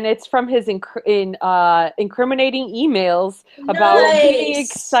 quote, and it's from his incriminating emails about being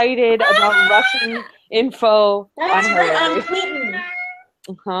Nice. excited about Russian info That's on right Hillary. on Clinton.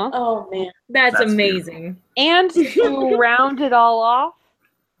 Uh-huh. Oh man. That's That's amazing. And to round it all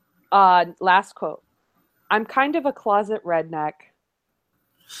off, last quote. I'm kind of a closet redneck.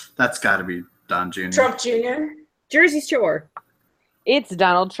 That's got to be Don Jr. Trump Jr. Jersey Shore. It's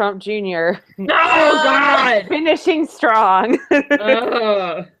Donald Trump Jr. Oh God. Finishing strong.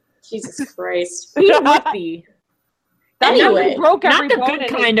 Ugh. Jesus Christ. He would be. That's how Anyway, he broke Not every the bone good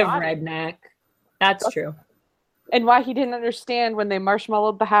in his kind of body. redneck. That's true. And why he didn't understand when they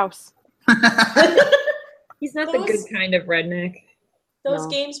marshmallowed the house. He's not the Those- good kind of redneck. Those No.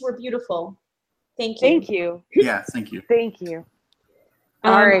 games were beautiful. Thank you. Thank you. Yeah, thank you. Thank you.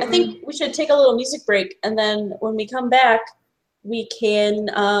 Um, All right. I think we should take a little music break, and then when we come back, we can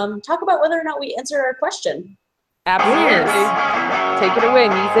talk about whether or not we answer our question. Absolutely. Take it away,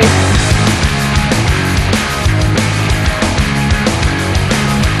 music.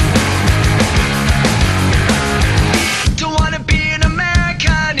 Don't wanna be an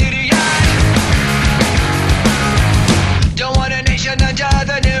American idiot. Don't want a nation under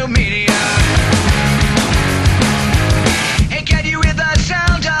the new media. And get you with the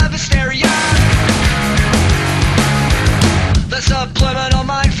sound of hysteria. The subliminal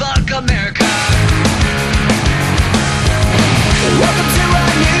mindfuck America. Welcome to a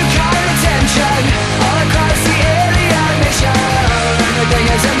new kind of tension all across the alien mission. Everything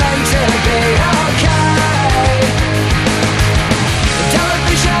isn't meant to be okay.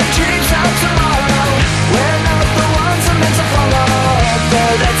 Television dreams of tomorrow. We're not the ones I'm meant to follow.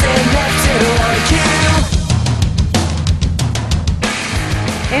 Though that's enough to argue.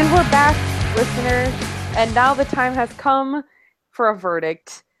 And we're back, listeners. And now the time has come for a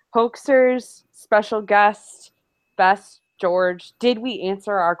verdict. Hoaxers, special guest, Bess, George, did we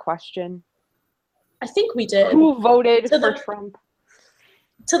answer our question? I think we did. Who voted To for the- Trump?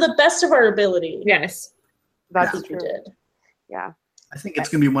 To the best of our ability. Yes. I That's think we true. did. Yeah. I think it's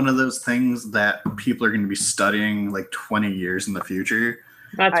going to be one of those things that people are going to be studying like 20 years in the future.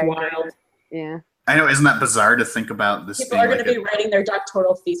 That's I agree. wild. Yeah. I know, isn't that bizarre to think about this? People are going to be writing their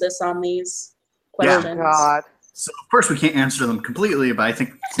doctoral thesis on these questions. Oh, God. So of course we can't answer them completely, but I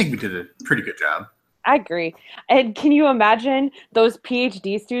think we did a pretty good job. I agree. And can you imagine those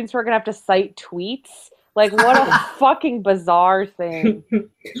PhD students who are going to have to cite tweets? Like, what a fucking bizarre thing.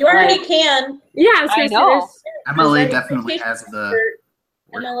 You already can. Yeah, I was going to say this. MLA definitely has the...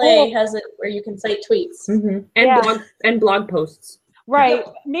 MLA has it where you can cite tweets. And blog posts. Right.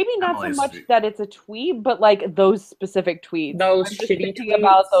 Maybe not so much that it's a tweet, but like those specific tweets. Those I'm just shitty thinking tweets.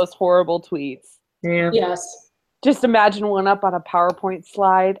 about those horrible tweets. Yeah. Yes. Just imagine one up on a PowerPoint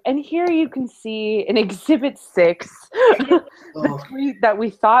slide. And here you can see in Exhibit 6, the tweet that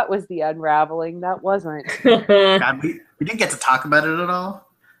we thought was the unraveling. That wasn't. God, we didn't get to talk about it at all,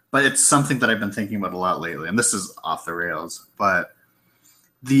 but it's something that I've been thinking about a lot lately. And this is off the rails, but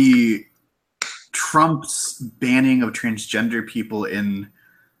the Trump's banning of transgender people in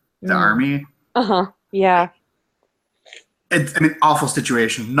the army. Yeah. It's awful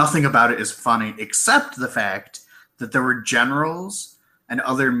situation. Nothing about it is funny, except the fact that there were generals and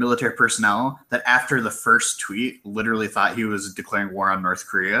other military personnel that after the first tweet literally thought he was declaring war on North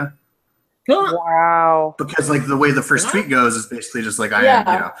Korea. Wow. Because like the way the first tweet goes is basically just like,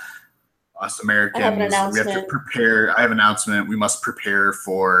 us Americans, we have to prepare. I have an announcement. We must prepare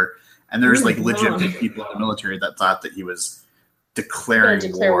for, and there's like legitimate people in the military that thought that he was declaring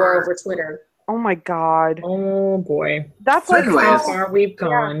war over Twitter. Oh my God. Oh boy. That's So like anyways, how far we've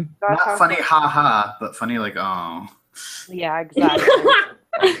gone. not funny, haha, but funny like, oh. Yeah, exactly.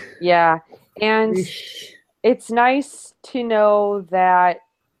 Yeah. And it's nice to know that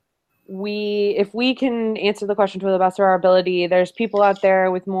if we can answer the question to the best of our ability, there's people out there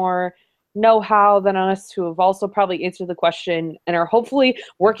with more know-how than us who have also probably answered the question and are hopefully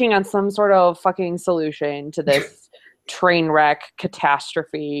working on some sort of fucking solution to this train wreck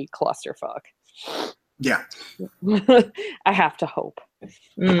catastrophe clusterfuck. Yeah. I have to hope.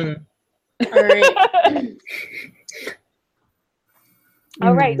 All right.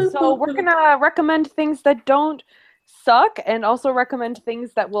 All right, so we're gonna recommend things that don't suck and also recommend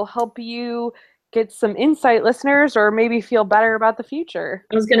things that will help you get some insight, listeners, or maybe feel better about the future.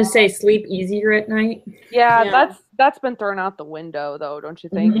 I was gonna say sleep easier at night. Yeah. That's been thrown out the window though, don't you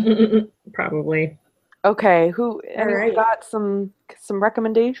think? Probably. Okay, anyone right. got some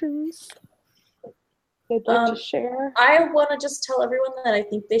recommendations they'd like to share? I want to just tell everyone that I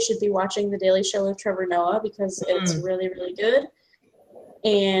think they should be watching The Daily Show with Trevor Noah because it's really, really good.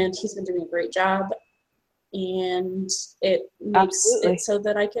 And he's been doing a great job. And it makes it so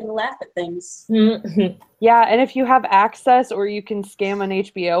that I can laugh at things. Yeah, and if you have access or you can scam an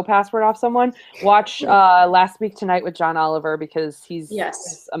HBO password off someone, watch Last Week Tonight with John Oliver because he's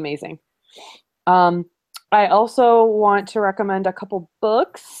amazing. I also want to recommend a couple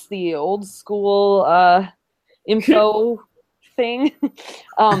books, the old school info thing.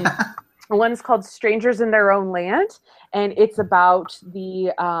 One's called Strangers in Their Own Land, and it's about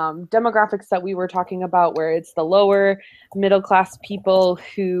the demographics that we were talking about, where it's the lower middle class people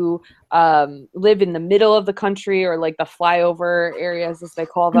who live in the middle of the country, or like the flyover areas, as they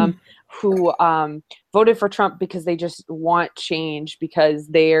call them, who voted for Trump because they just want change, because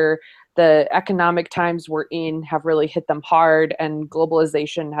the economic times we're in have really hit them hard, and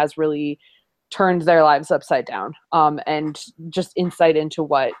globalization has really turned their lives upside down. And just insight into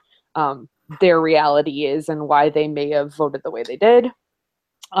what their reality is and why they may have voted the way they did.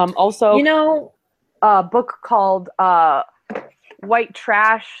 Also, a book called White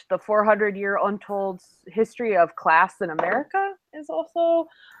Trash, The 400-Year Untold History of Class in America is also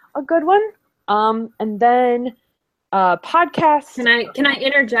a good one. And then podcast. Can I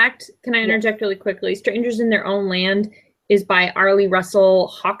interject? Can I interject really quickly? Strangers in Their Own Land is by Arlie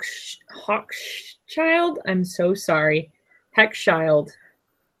Russell Hochschild. I'm so sorry. Heckschild.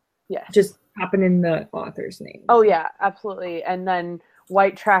 Yeah. Just popping in the author's name. Oh, yeah, absolutely. And then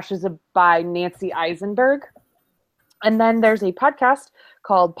White Trash is by Nancy Eisenberg. And then there's a podcast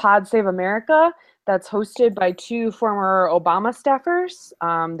called Pod Save America that's hosted by two former Obama staffers.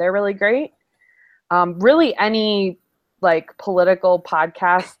 They're really great. Really any like political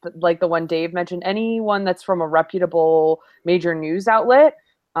podcast, like the one Dave mentioned, anyone that's from a reputable major news outlet,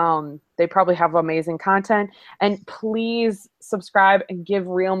 they probably have amazing content. And please subscribe and give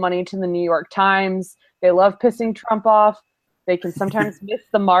real money to the New York Times. They love pissing Trump off. They can sometimes miss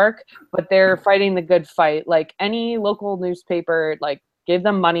the mark, but they're fighting the good fight. Like any local newspaper, like give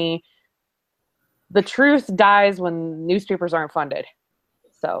them money. The truth dies when newspapers aren't funded.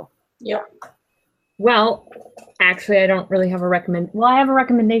 So, yep. Well, actually, I don't really have I have a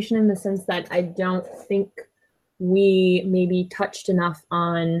recommendation in the sense that I don't think we maybe touched enough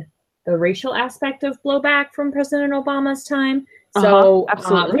on racial aspect of blowback from President Obama's time. So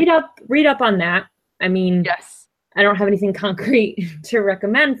absolutely. read up on that. I mean, Yes. I don't have anything concrete to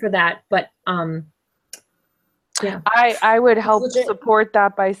recommend for that, but yeah. I would help legit. support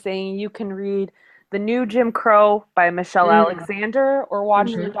that by saying you can read The New Jim Crow by Michelle Alexander or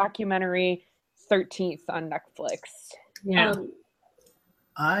watch the documentary 13th on Netflix. Yeah.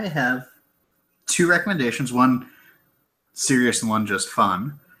 I have 2 recommendations, one serious and one just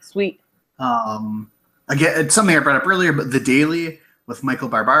fun. Sweet. Again, it's something I brought up earlier, but The Daily with Michael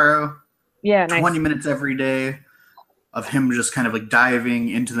Barbaro. Yeah, nice. 20 minutes every day of him just kind of like diving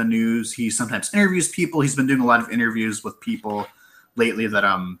into the news. He sometimes interviews people. He's been doing a lot of interviews with people lately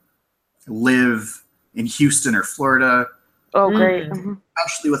that live in Houston or Florida. Oh, great.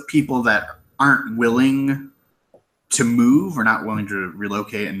 Especially with people that aren't willing to move or not willing to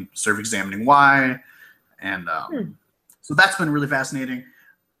relocate, and sort of examining why. And so that's been really fascinating.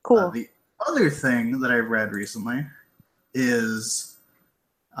 Cool. The other thing that I've read recently is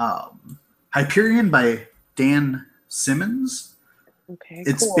Hyperion by Dan Simmons. Okay.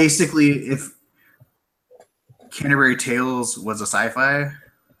 It's cool. basically if Canterbury Tales was a sci-fi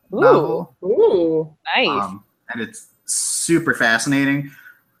Ooh, novel. Ooh. nice. And it's super fascinating.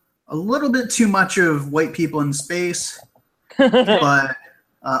 A little bit too much of white people in space, but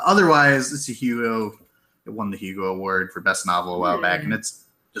otherwise, it's a Hugo. It won the Hugo Award for Best Novel a while back, and it's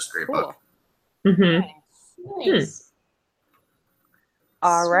just a great book. Nice.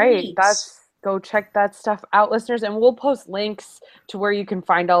 All right, Sweet. go check that stuff out, listeners, and we'll post links to where you can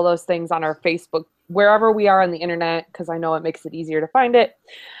find all those things on our Facebook, wherever we are on the internet, because I know it makes it easier to find it.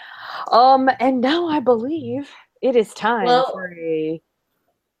 And now I believe it is time for a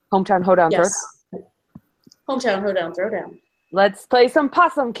Hometown Hoedown Yes. Throwdown. Hometown Hoedown Throwdown. Let's play some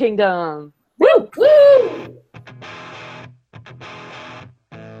Possum Kingdom. Woo! Woo!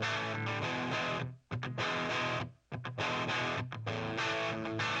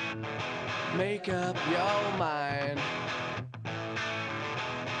 Make up your mind.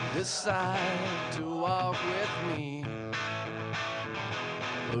 Decide to walk with me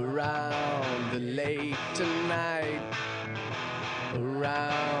around the lake tonight.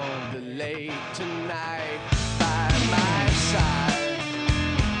 Around the lake tonight. By my side.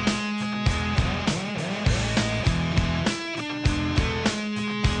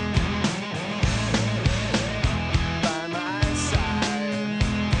 By my side.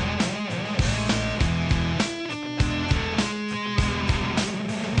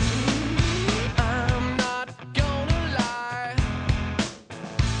 I'm not gonna lie.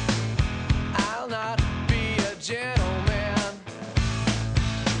 I'll not be a gentleman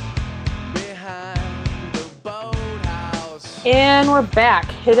behind the boathouse. And we're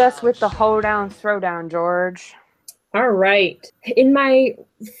back. Hit us with the Hoedown Throwdown, George. All right. In my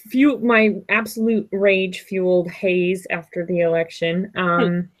absolute rage-fueled haze after the election,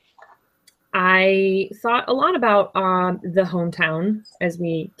 I thought a lot about the hometown, as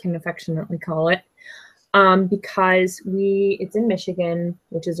we can affectionately call it, because it's in Michigan,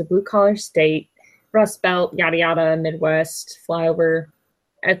 which is a blue-collar state, Rust Belt, yada yada, Midwest, flyover,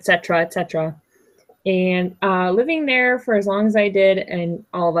 etc., etc. And living there for as long as I did, and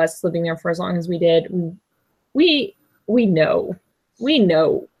all of us living there for as long as we did, we know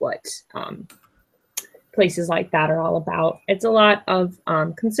what places like that are all about. It's a lot of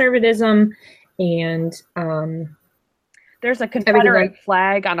conservatism, and there's a Confederate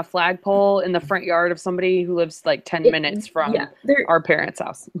flag on a flagpole in the front yard of somebody who lives like 10 minutes from our parents'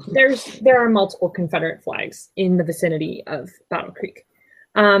 house. There are multiple Confederate flags in the vicinity of Battle Creek.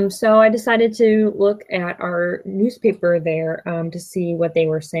 So I decided to look at our newspaper there to see what they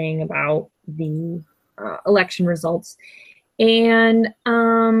were saying about the election results. And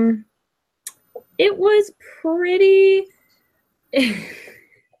it was pretty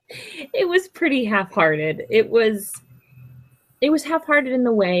half-hearted. It was half-hearted in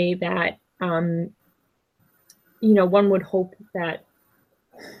the way that one would hope that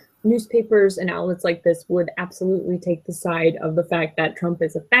newspapers and outlets like this would absolutely take the side of the fact that Trump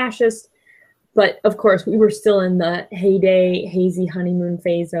is a fascist. But of course, we were still in the heyday, hazy honeymoon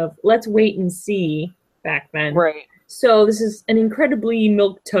phase of let's wait and see back then. Right. So this is an incredibly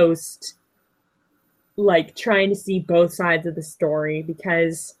milquetoast, like trying to see both sides of the story,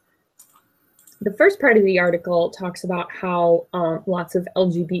 because the first part of the article talks about how lots of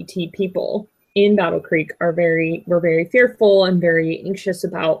LGBT people in Battle Creek were very fearful and very anxious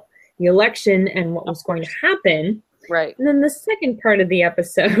about the election and what was going to happen. Right. And then the second part of the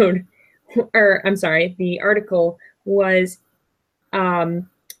episode, the article was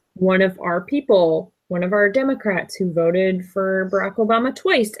one of our people one of our Democrats who voted for Barack Obama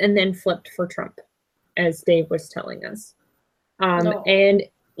twice and then flipped for Trump, as Dave was telling us. No. And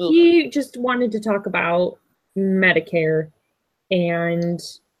he just wanted to talk about Medicare and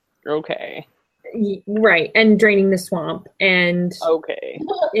Okay. right, and draining the swamp. And Okay.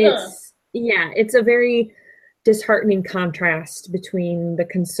 it's a very disheartening contrast between the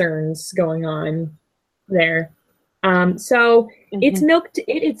concerns going on there. So it's milk.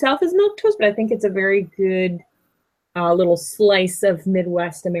 It itself is milquetoast, but I think it's a very good little slice of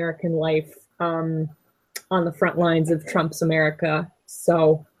Midwest American life on the front lines of Trump's America.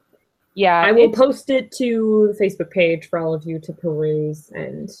 So Yeah. I will post it to the Facebook page for all of you to peruse.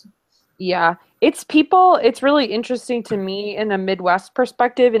 And yeah, it's really interesting to me in a Midwest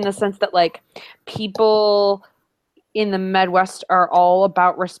perspective, in the sense that like people in the Midwest are all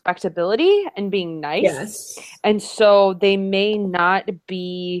about respectability and being nice. yes, And so they may not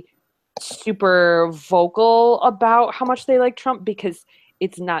be super vocal about how much they like Trump because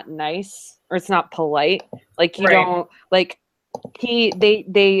it's not nice or it's not polite. Like you Right. don't like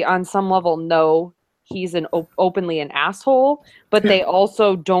they on some level know he's openly an asshole, but they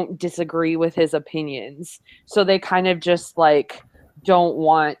also don't disagree with his opinions. So they kind of just like don't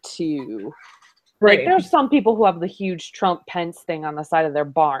want to. Like right. there's some people who have the huge Trump Pence thing on the side of their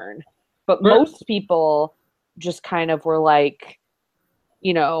barn, but Right. most people just kind of were like,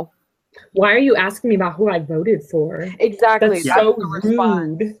 you know, Why are you asking me about who I voted for? exactly. That's That's so the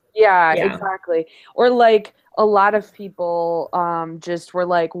response. rude. Yeah, Yeah. exactly. Or like a lot of people just were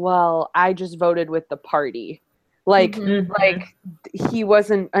like, well, I just voted with the party. Like Mhm. like he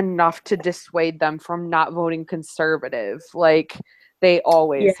wasn't enough to dissuade them from not voting conservative. Like they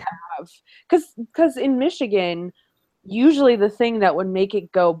always have. Cuz in Michigan, usually the thing that would make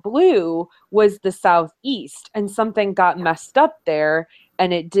it go blue was the Southeast, and something got messed up there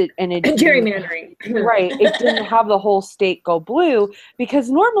and it Gerrymandering. right, it didn't have the whole state go blue,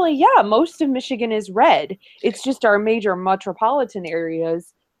 because normally, yeah, most of Michigan is red. It's just our major metropolitan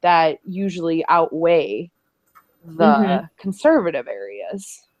areas that usually outweigh the conservative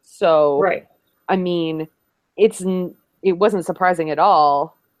areas. So, Right. I mean, it wasn't surprising at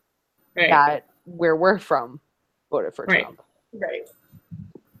all Right. that where we're from voted for Right. Trump. Right.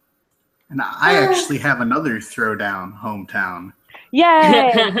 And I actually have another throwdown hometown.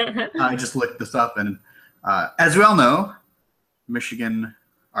 Yay! I just looked this up, and as we all know, Michigan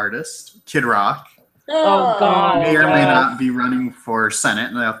artist Kid Rock Oh, God. may or may yes. not be running for Senate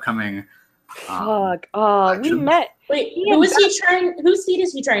in the upcoming. Fuck. Oh, we elections. met Wait, He whose seat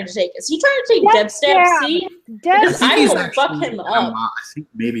is he trying to take? Is he trying to take Deb Stab's Stab. seat? Deb. Because I he's will actually fuck him up. I think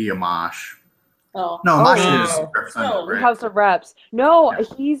maybe Amash. Oh. No, Oh. Amash is representative, right? House of Reps. No, Yeah.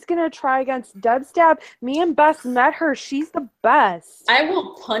 he's gonna try against Deb Stab. Me and Bess met her. She's the best. I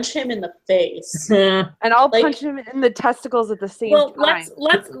will punch him in the face. And I'll like- punch him in the testicles at the same Well, time.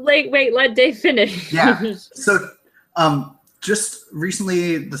 let's wait, let Dave finish. Yeah. So, just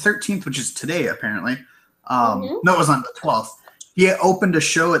recently, the 13th, which is today, apparently. No, it was on the 12th. He opened a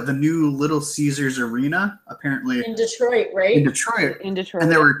show at the new Little Caesars Arena, apparently In Detroit, right? in Detroit, in Detroit.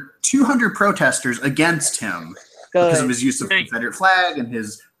 and there were 200 protesters against him because of Good. his use of the Nice. Confederate flag and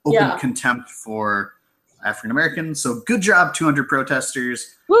his open Yeah. contempt for African Americans. So, good job, 200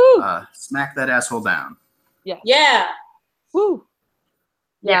 protesters. Woo! Smack that asshole down. Yeah. Woo!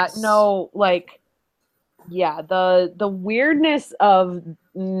 Yeah, Yes. no, like, yeah, the weirdness of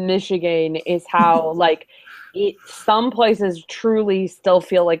Michigan is how like some places truly still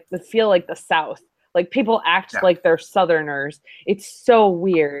feel like the South. Like people act Yeah. like they're Southerners. It's so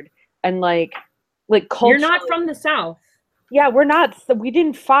weird. And like culturally, You're not from the South. yeah, we're not. We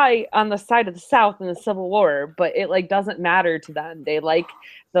didn't fight on the side of the South in the Civil War, but it like doesn't matter to them. They like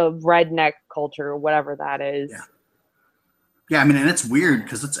the redneck culture or whatever that is. Yeah. Yeah, I mean, and it's weird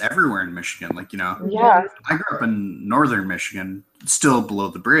because it's everywhere in Michigan. Like, Yeah. I grew up in northern Michigan, still below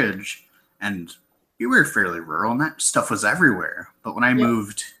the bridge, and we were fairly rural, and that stuff was everywhere. But when I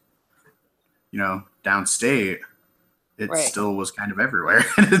moved, downstate, it Right. still was kind of everywhere.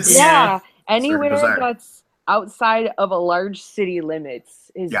 And it's Yeah, anywhere bizarre. that's outside of a large city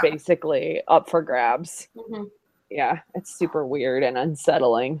limits is Yeah. basically up for grabs. Mhm. Yeah, it's super weird and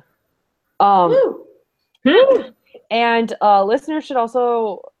unsettling. Woo. And listeners should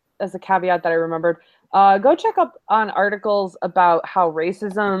also, as a caveat that I remembered, go check up on articles about how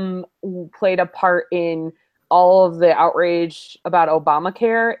racism played a part in all of the outrage about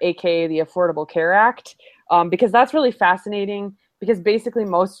Obamacare, aka the Affordable Care Act, because that's really fascinating. Because basically,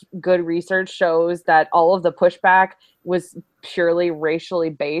 most good research shows that all of the pushback was purely racially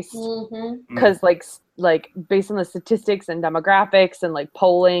based. Mhm. Because like based on the statistics and demographics and like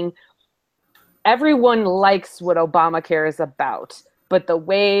polling, everyone likes what Obamacare is about, but the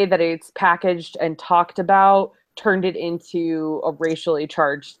way that it's packaged and talked about turned it into a racially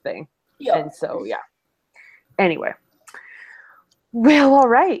charged thing. Yep. And so, yeah. Anyway. Well, all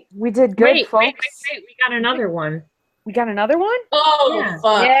right. We did good, folks. Wait. We got another one. We got another one? Oh, Yeah.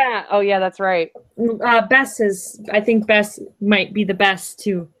 fuck. Yeah. Oh, yeah, that's right. I think Bess might be the best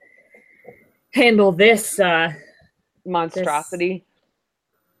to handle this. Monstrosity.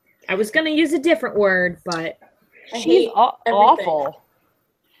 I was going to use a different word, but I She's hate everything. awful.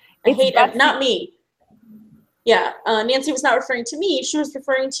 I It's hate Betsy. not me. Yeah, Nancy was not referring to me. She was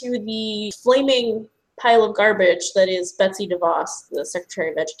referring to the flaming pile of garbage that is Betsy DeVos, the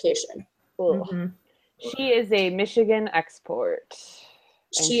Secretary of Education. Ugh. mhm. She is a Michigan export.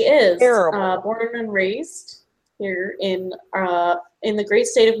 And She is terrible. born and raised here in the great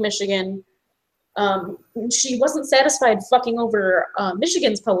state of Michigan. She wasn't satisfied fucking over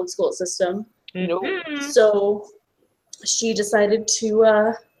Michigan's public school system, Nope. so she decided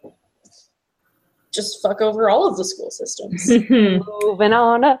to just fuck over all of the school systems. Moving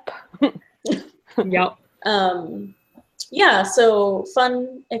on up. Yep. Yeah, so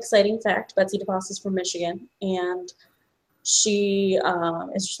fun, exciting fact, Betsy DeVos is from Michigan, and she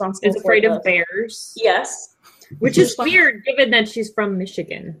is responsible Is afraid for of bears, Yes, which is weird given that she's from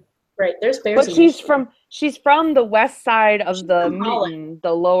Michigan. right, there's bears But in she's Michigan. from the west side of the from Holland. Mitten,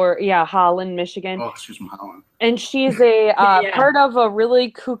 the lower, Holland, Michigan. Oh, she's from Holland. And she's a Yeah. part of a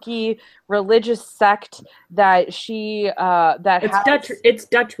really kooky religious sect that she that It's has, Dutch. It's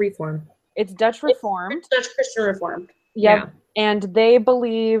Dutch Reform. It's Dutch Reformed. Dutch Christian Reformed. Yep. And they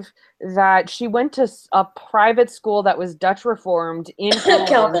believe that she went to a private school that was Dutch Reformed in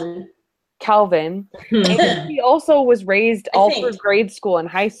Calvin. And she also was raised I all think. through grade school and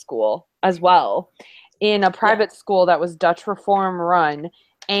high school as well in a private school that was Dutch Reform run.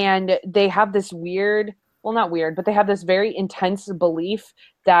 And they have this weird, well, not weird, but they have this very intense belief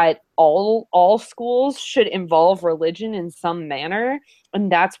that all schools should involve religion in some manner. And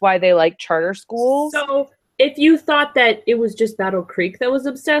that's why they like charter schools. So, if you thought that it was just Battle Creek that was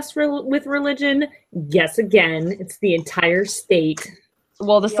obsessed with religion, yes, again, it's the entire state.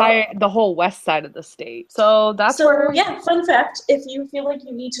 Well, the whole west side of the state. So that's where. Yeah, fun fact, if you feel like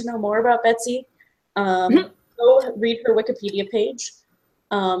you need to know more about Betsy, go read her Wikipedia page.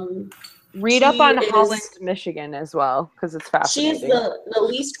 Read up She on is- Holland, Michigan as well, because it's fascinating. She's the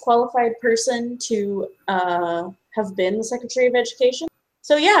least qualified person to have been the Secretary of Education.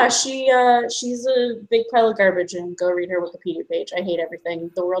 So yeah, she's a big pile of garbage, and go read her Wikipedia page. I hate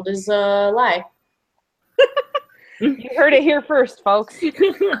everything. The world is a lie. You heard it here first, folks.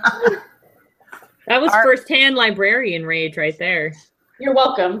 That was firsthand librarian rage right there. You're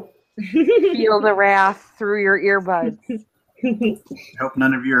welcome. Feel the wrath through your earbuds. I hope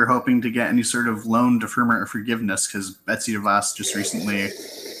none of you are hoping to get any sort of loan deferment or forgiveness, because Betsy DeVos just recently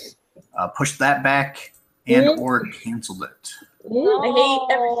pushed that back and or canceled it. I hate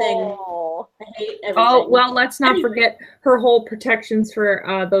everything. I hate everything. Oh, well, let's not forget her whole protections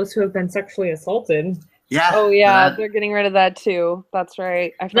for those who have been sexually assaulted. Yeah. Oh yeah, that- they're getting rid of that too. That's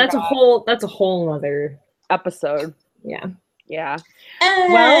right. I forgot. That's a whole other episode. yeah. Yeah.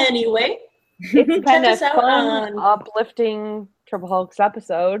 Anyway, It's been check a us out fun, on uplifting Triple Hulks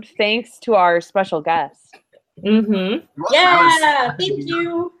episode. Thanks to our special guest. Mm-hmm. Well, yeah, that thank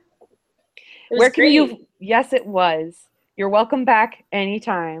you. It was Where can great. you? Yes, it was. You're welcome back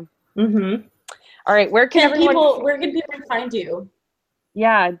anytime. Mm-hmm. All right, where can everyone? Where can people find you?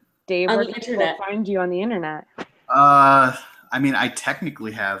 Yeah, Dave, On where the can people internet. find you on the internet? I mean, I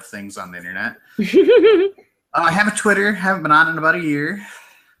technically have things on the internet. I have a Twitter. Haven't been on in about a year.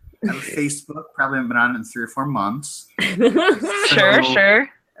 I have a Facebook. Probably haven't been on it in 3 or 4 months. Sure, So, sure.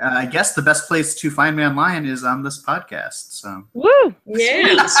 I guess the best place to find me online is on this podcast. So Woo!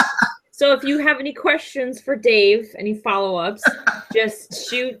 Yeah. So if you have any questions for Dave, any follow-ups, just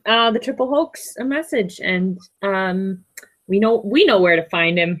shoot the Triple Hoax a message, and we know where to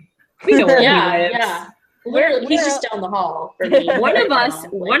find him. We know where he lives. Yeah. Literally, he's just down the hall from me. One of right us, now.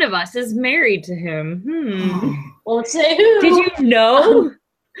 one of us is married to him. Won't say who. Did you know?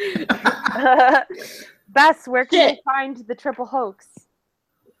 Bess, where can Shit. you find the Triple Hoax?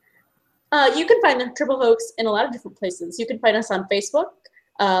 You can find the Triple Hoax in a lot of different places. You can find us on Facebook.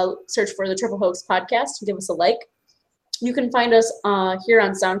 Search for the Triple Hoax Podcast and give us a like. You can find us here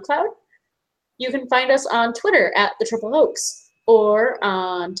on SoundCloud. You can find us on Twitter at the Triple Hoax, or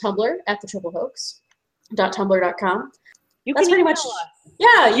on Tumblr at thetriplehoax.tumblr.com. You That's can pretty email much. us.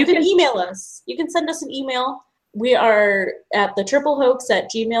 Yeah, you can email us. You can send us an email. We are at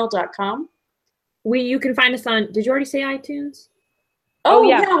thetriplehoax@gmail.com. You can find us on. Did you already say iTunes? Oh,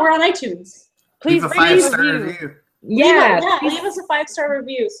 yeah. yeah, we're on iTunes. Please leave a rate 5-star review. review. Yeah. Leave us a 5-star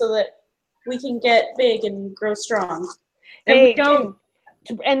review so that we can get big and grow strong. And Hey, we don't.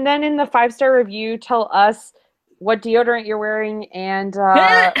 and then in the 5-star review, tell us what deodorant you're wearing and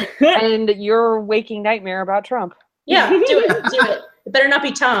and your waking nightmare about Trump. Yeah, do it. It better not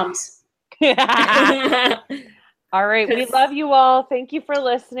be Tom's. All right, we love you all. Thank you for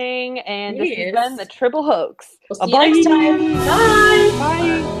listening, and this has Yes. been the Triple Hoax. We'll see you next time.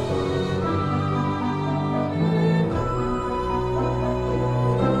 Bye. Bye.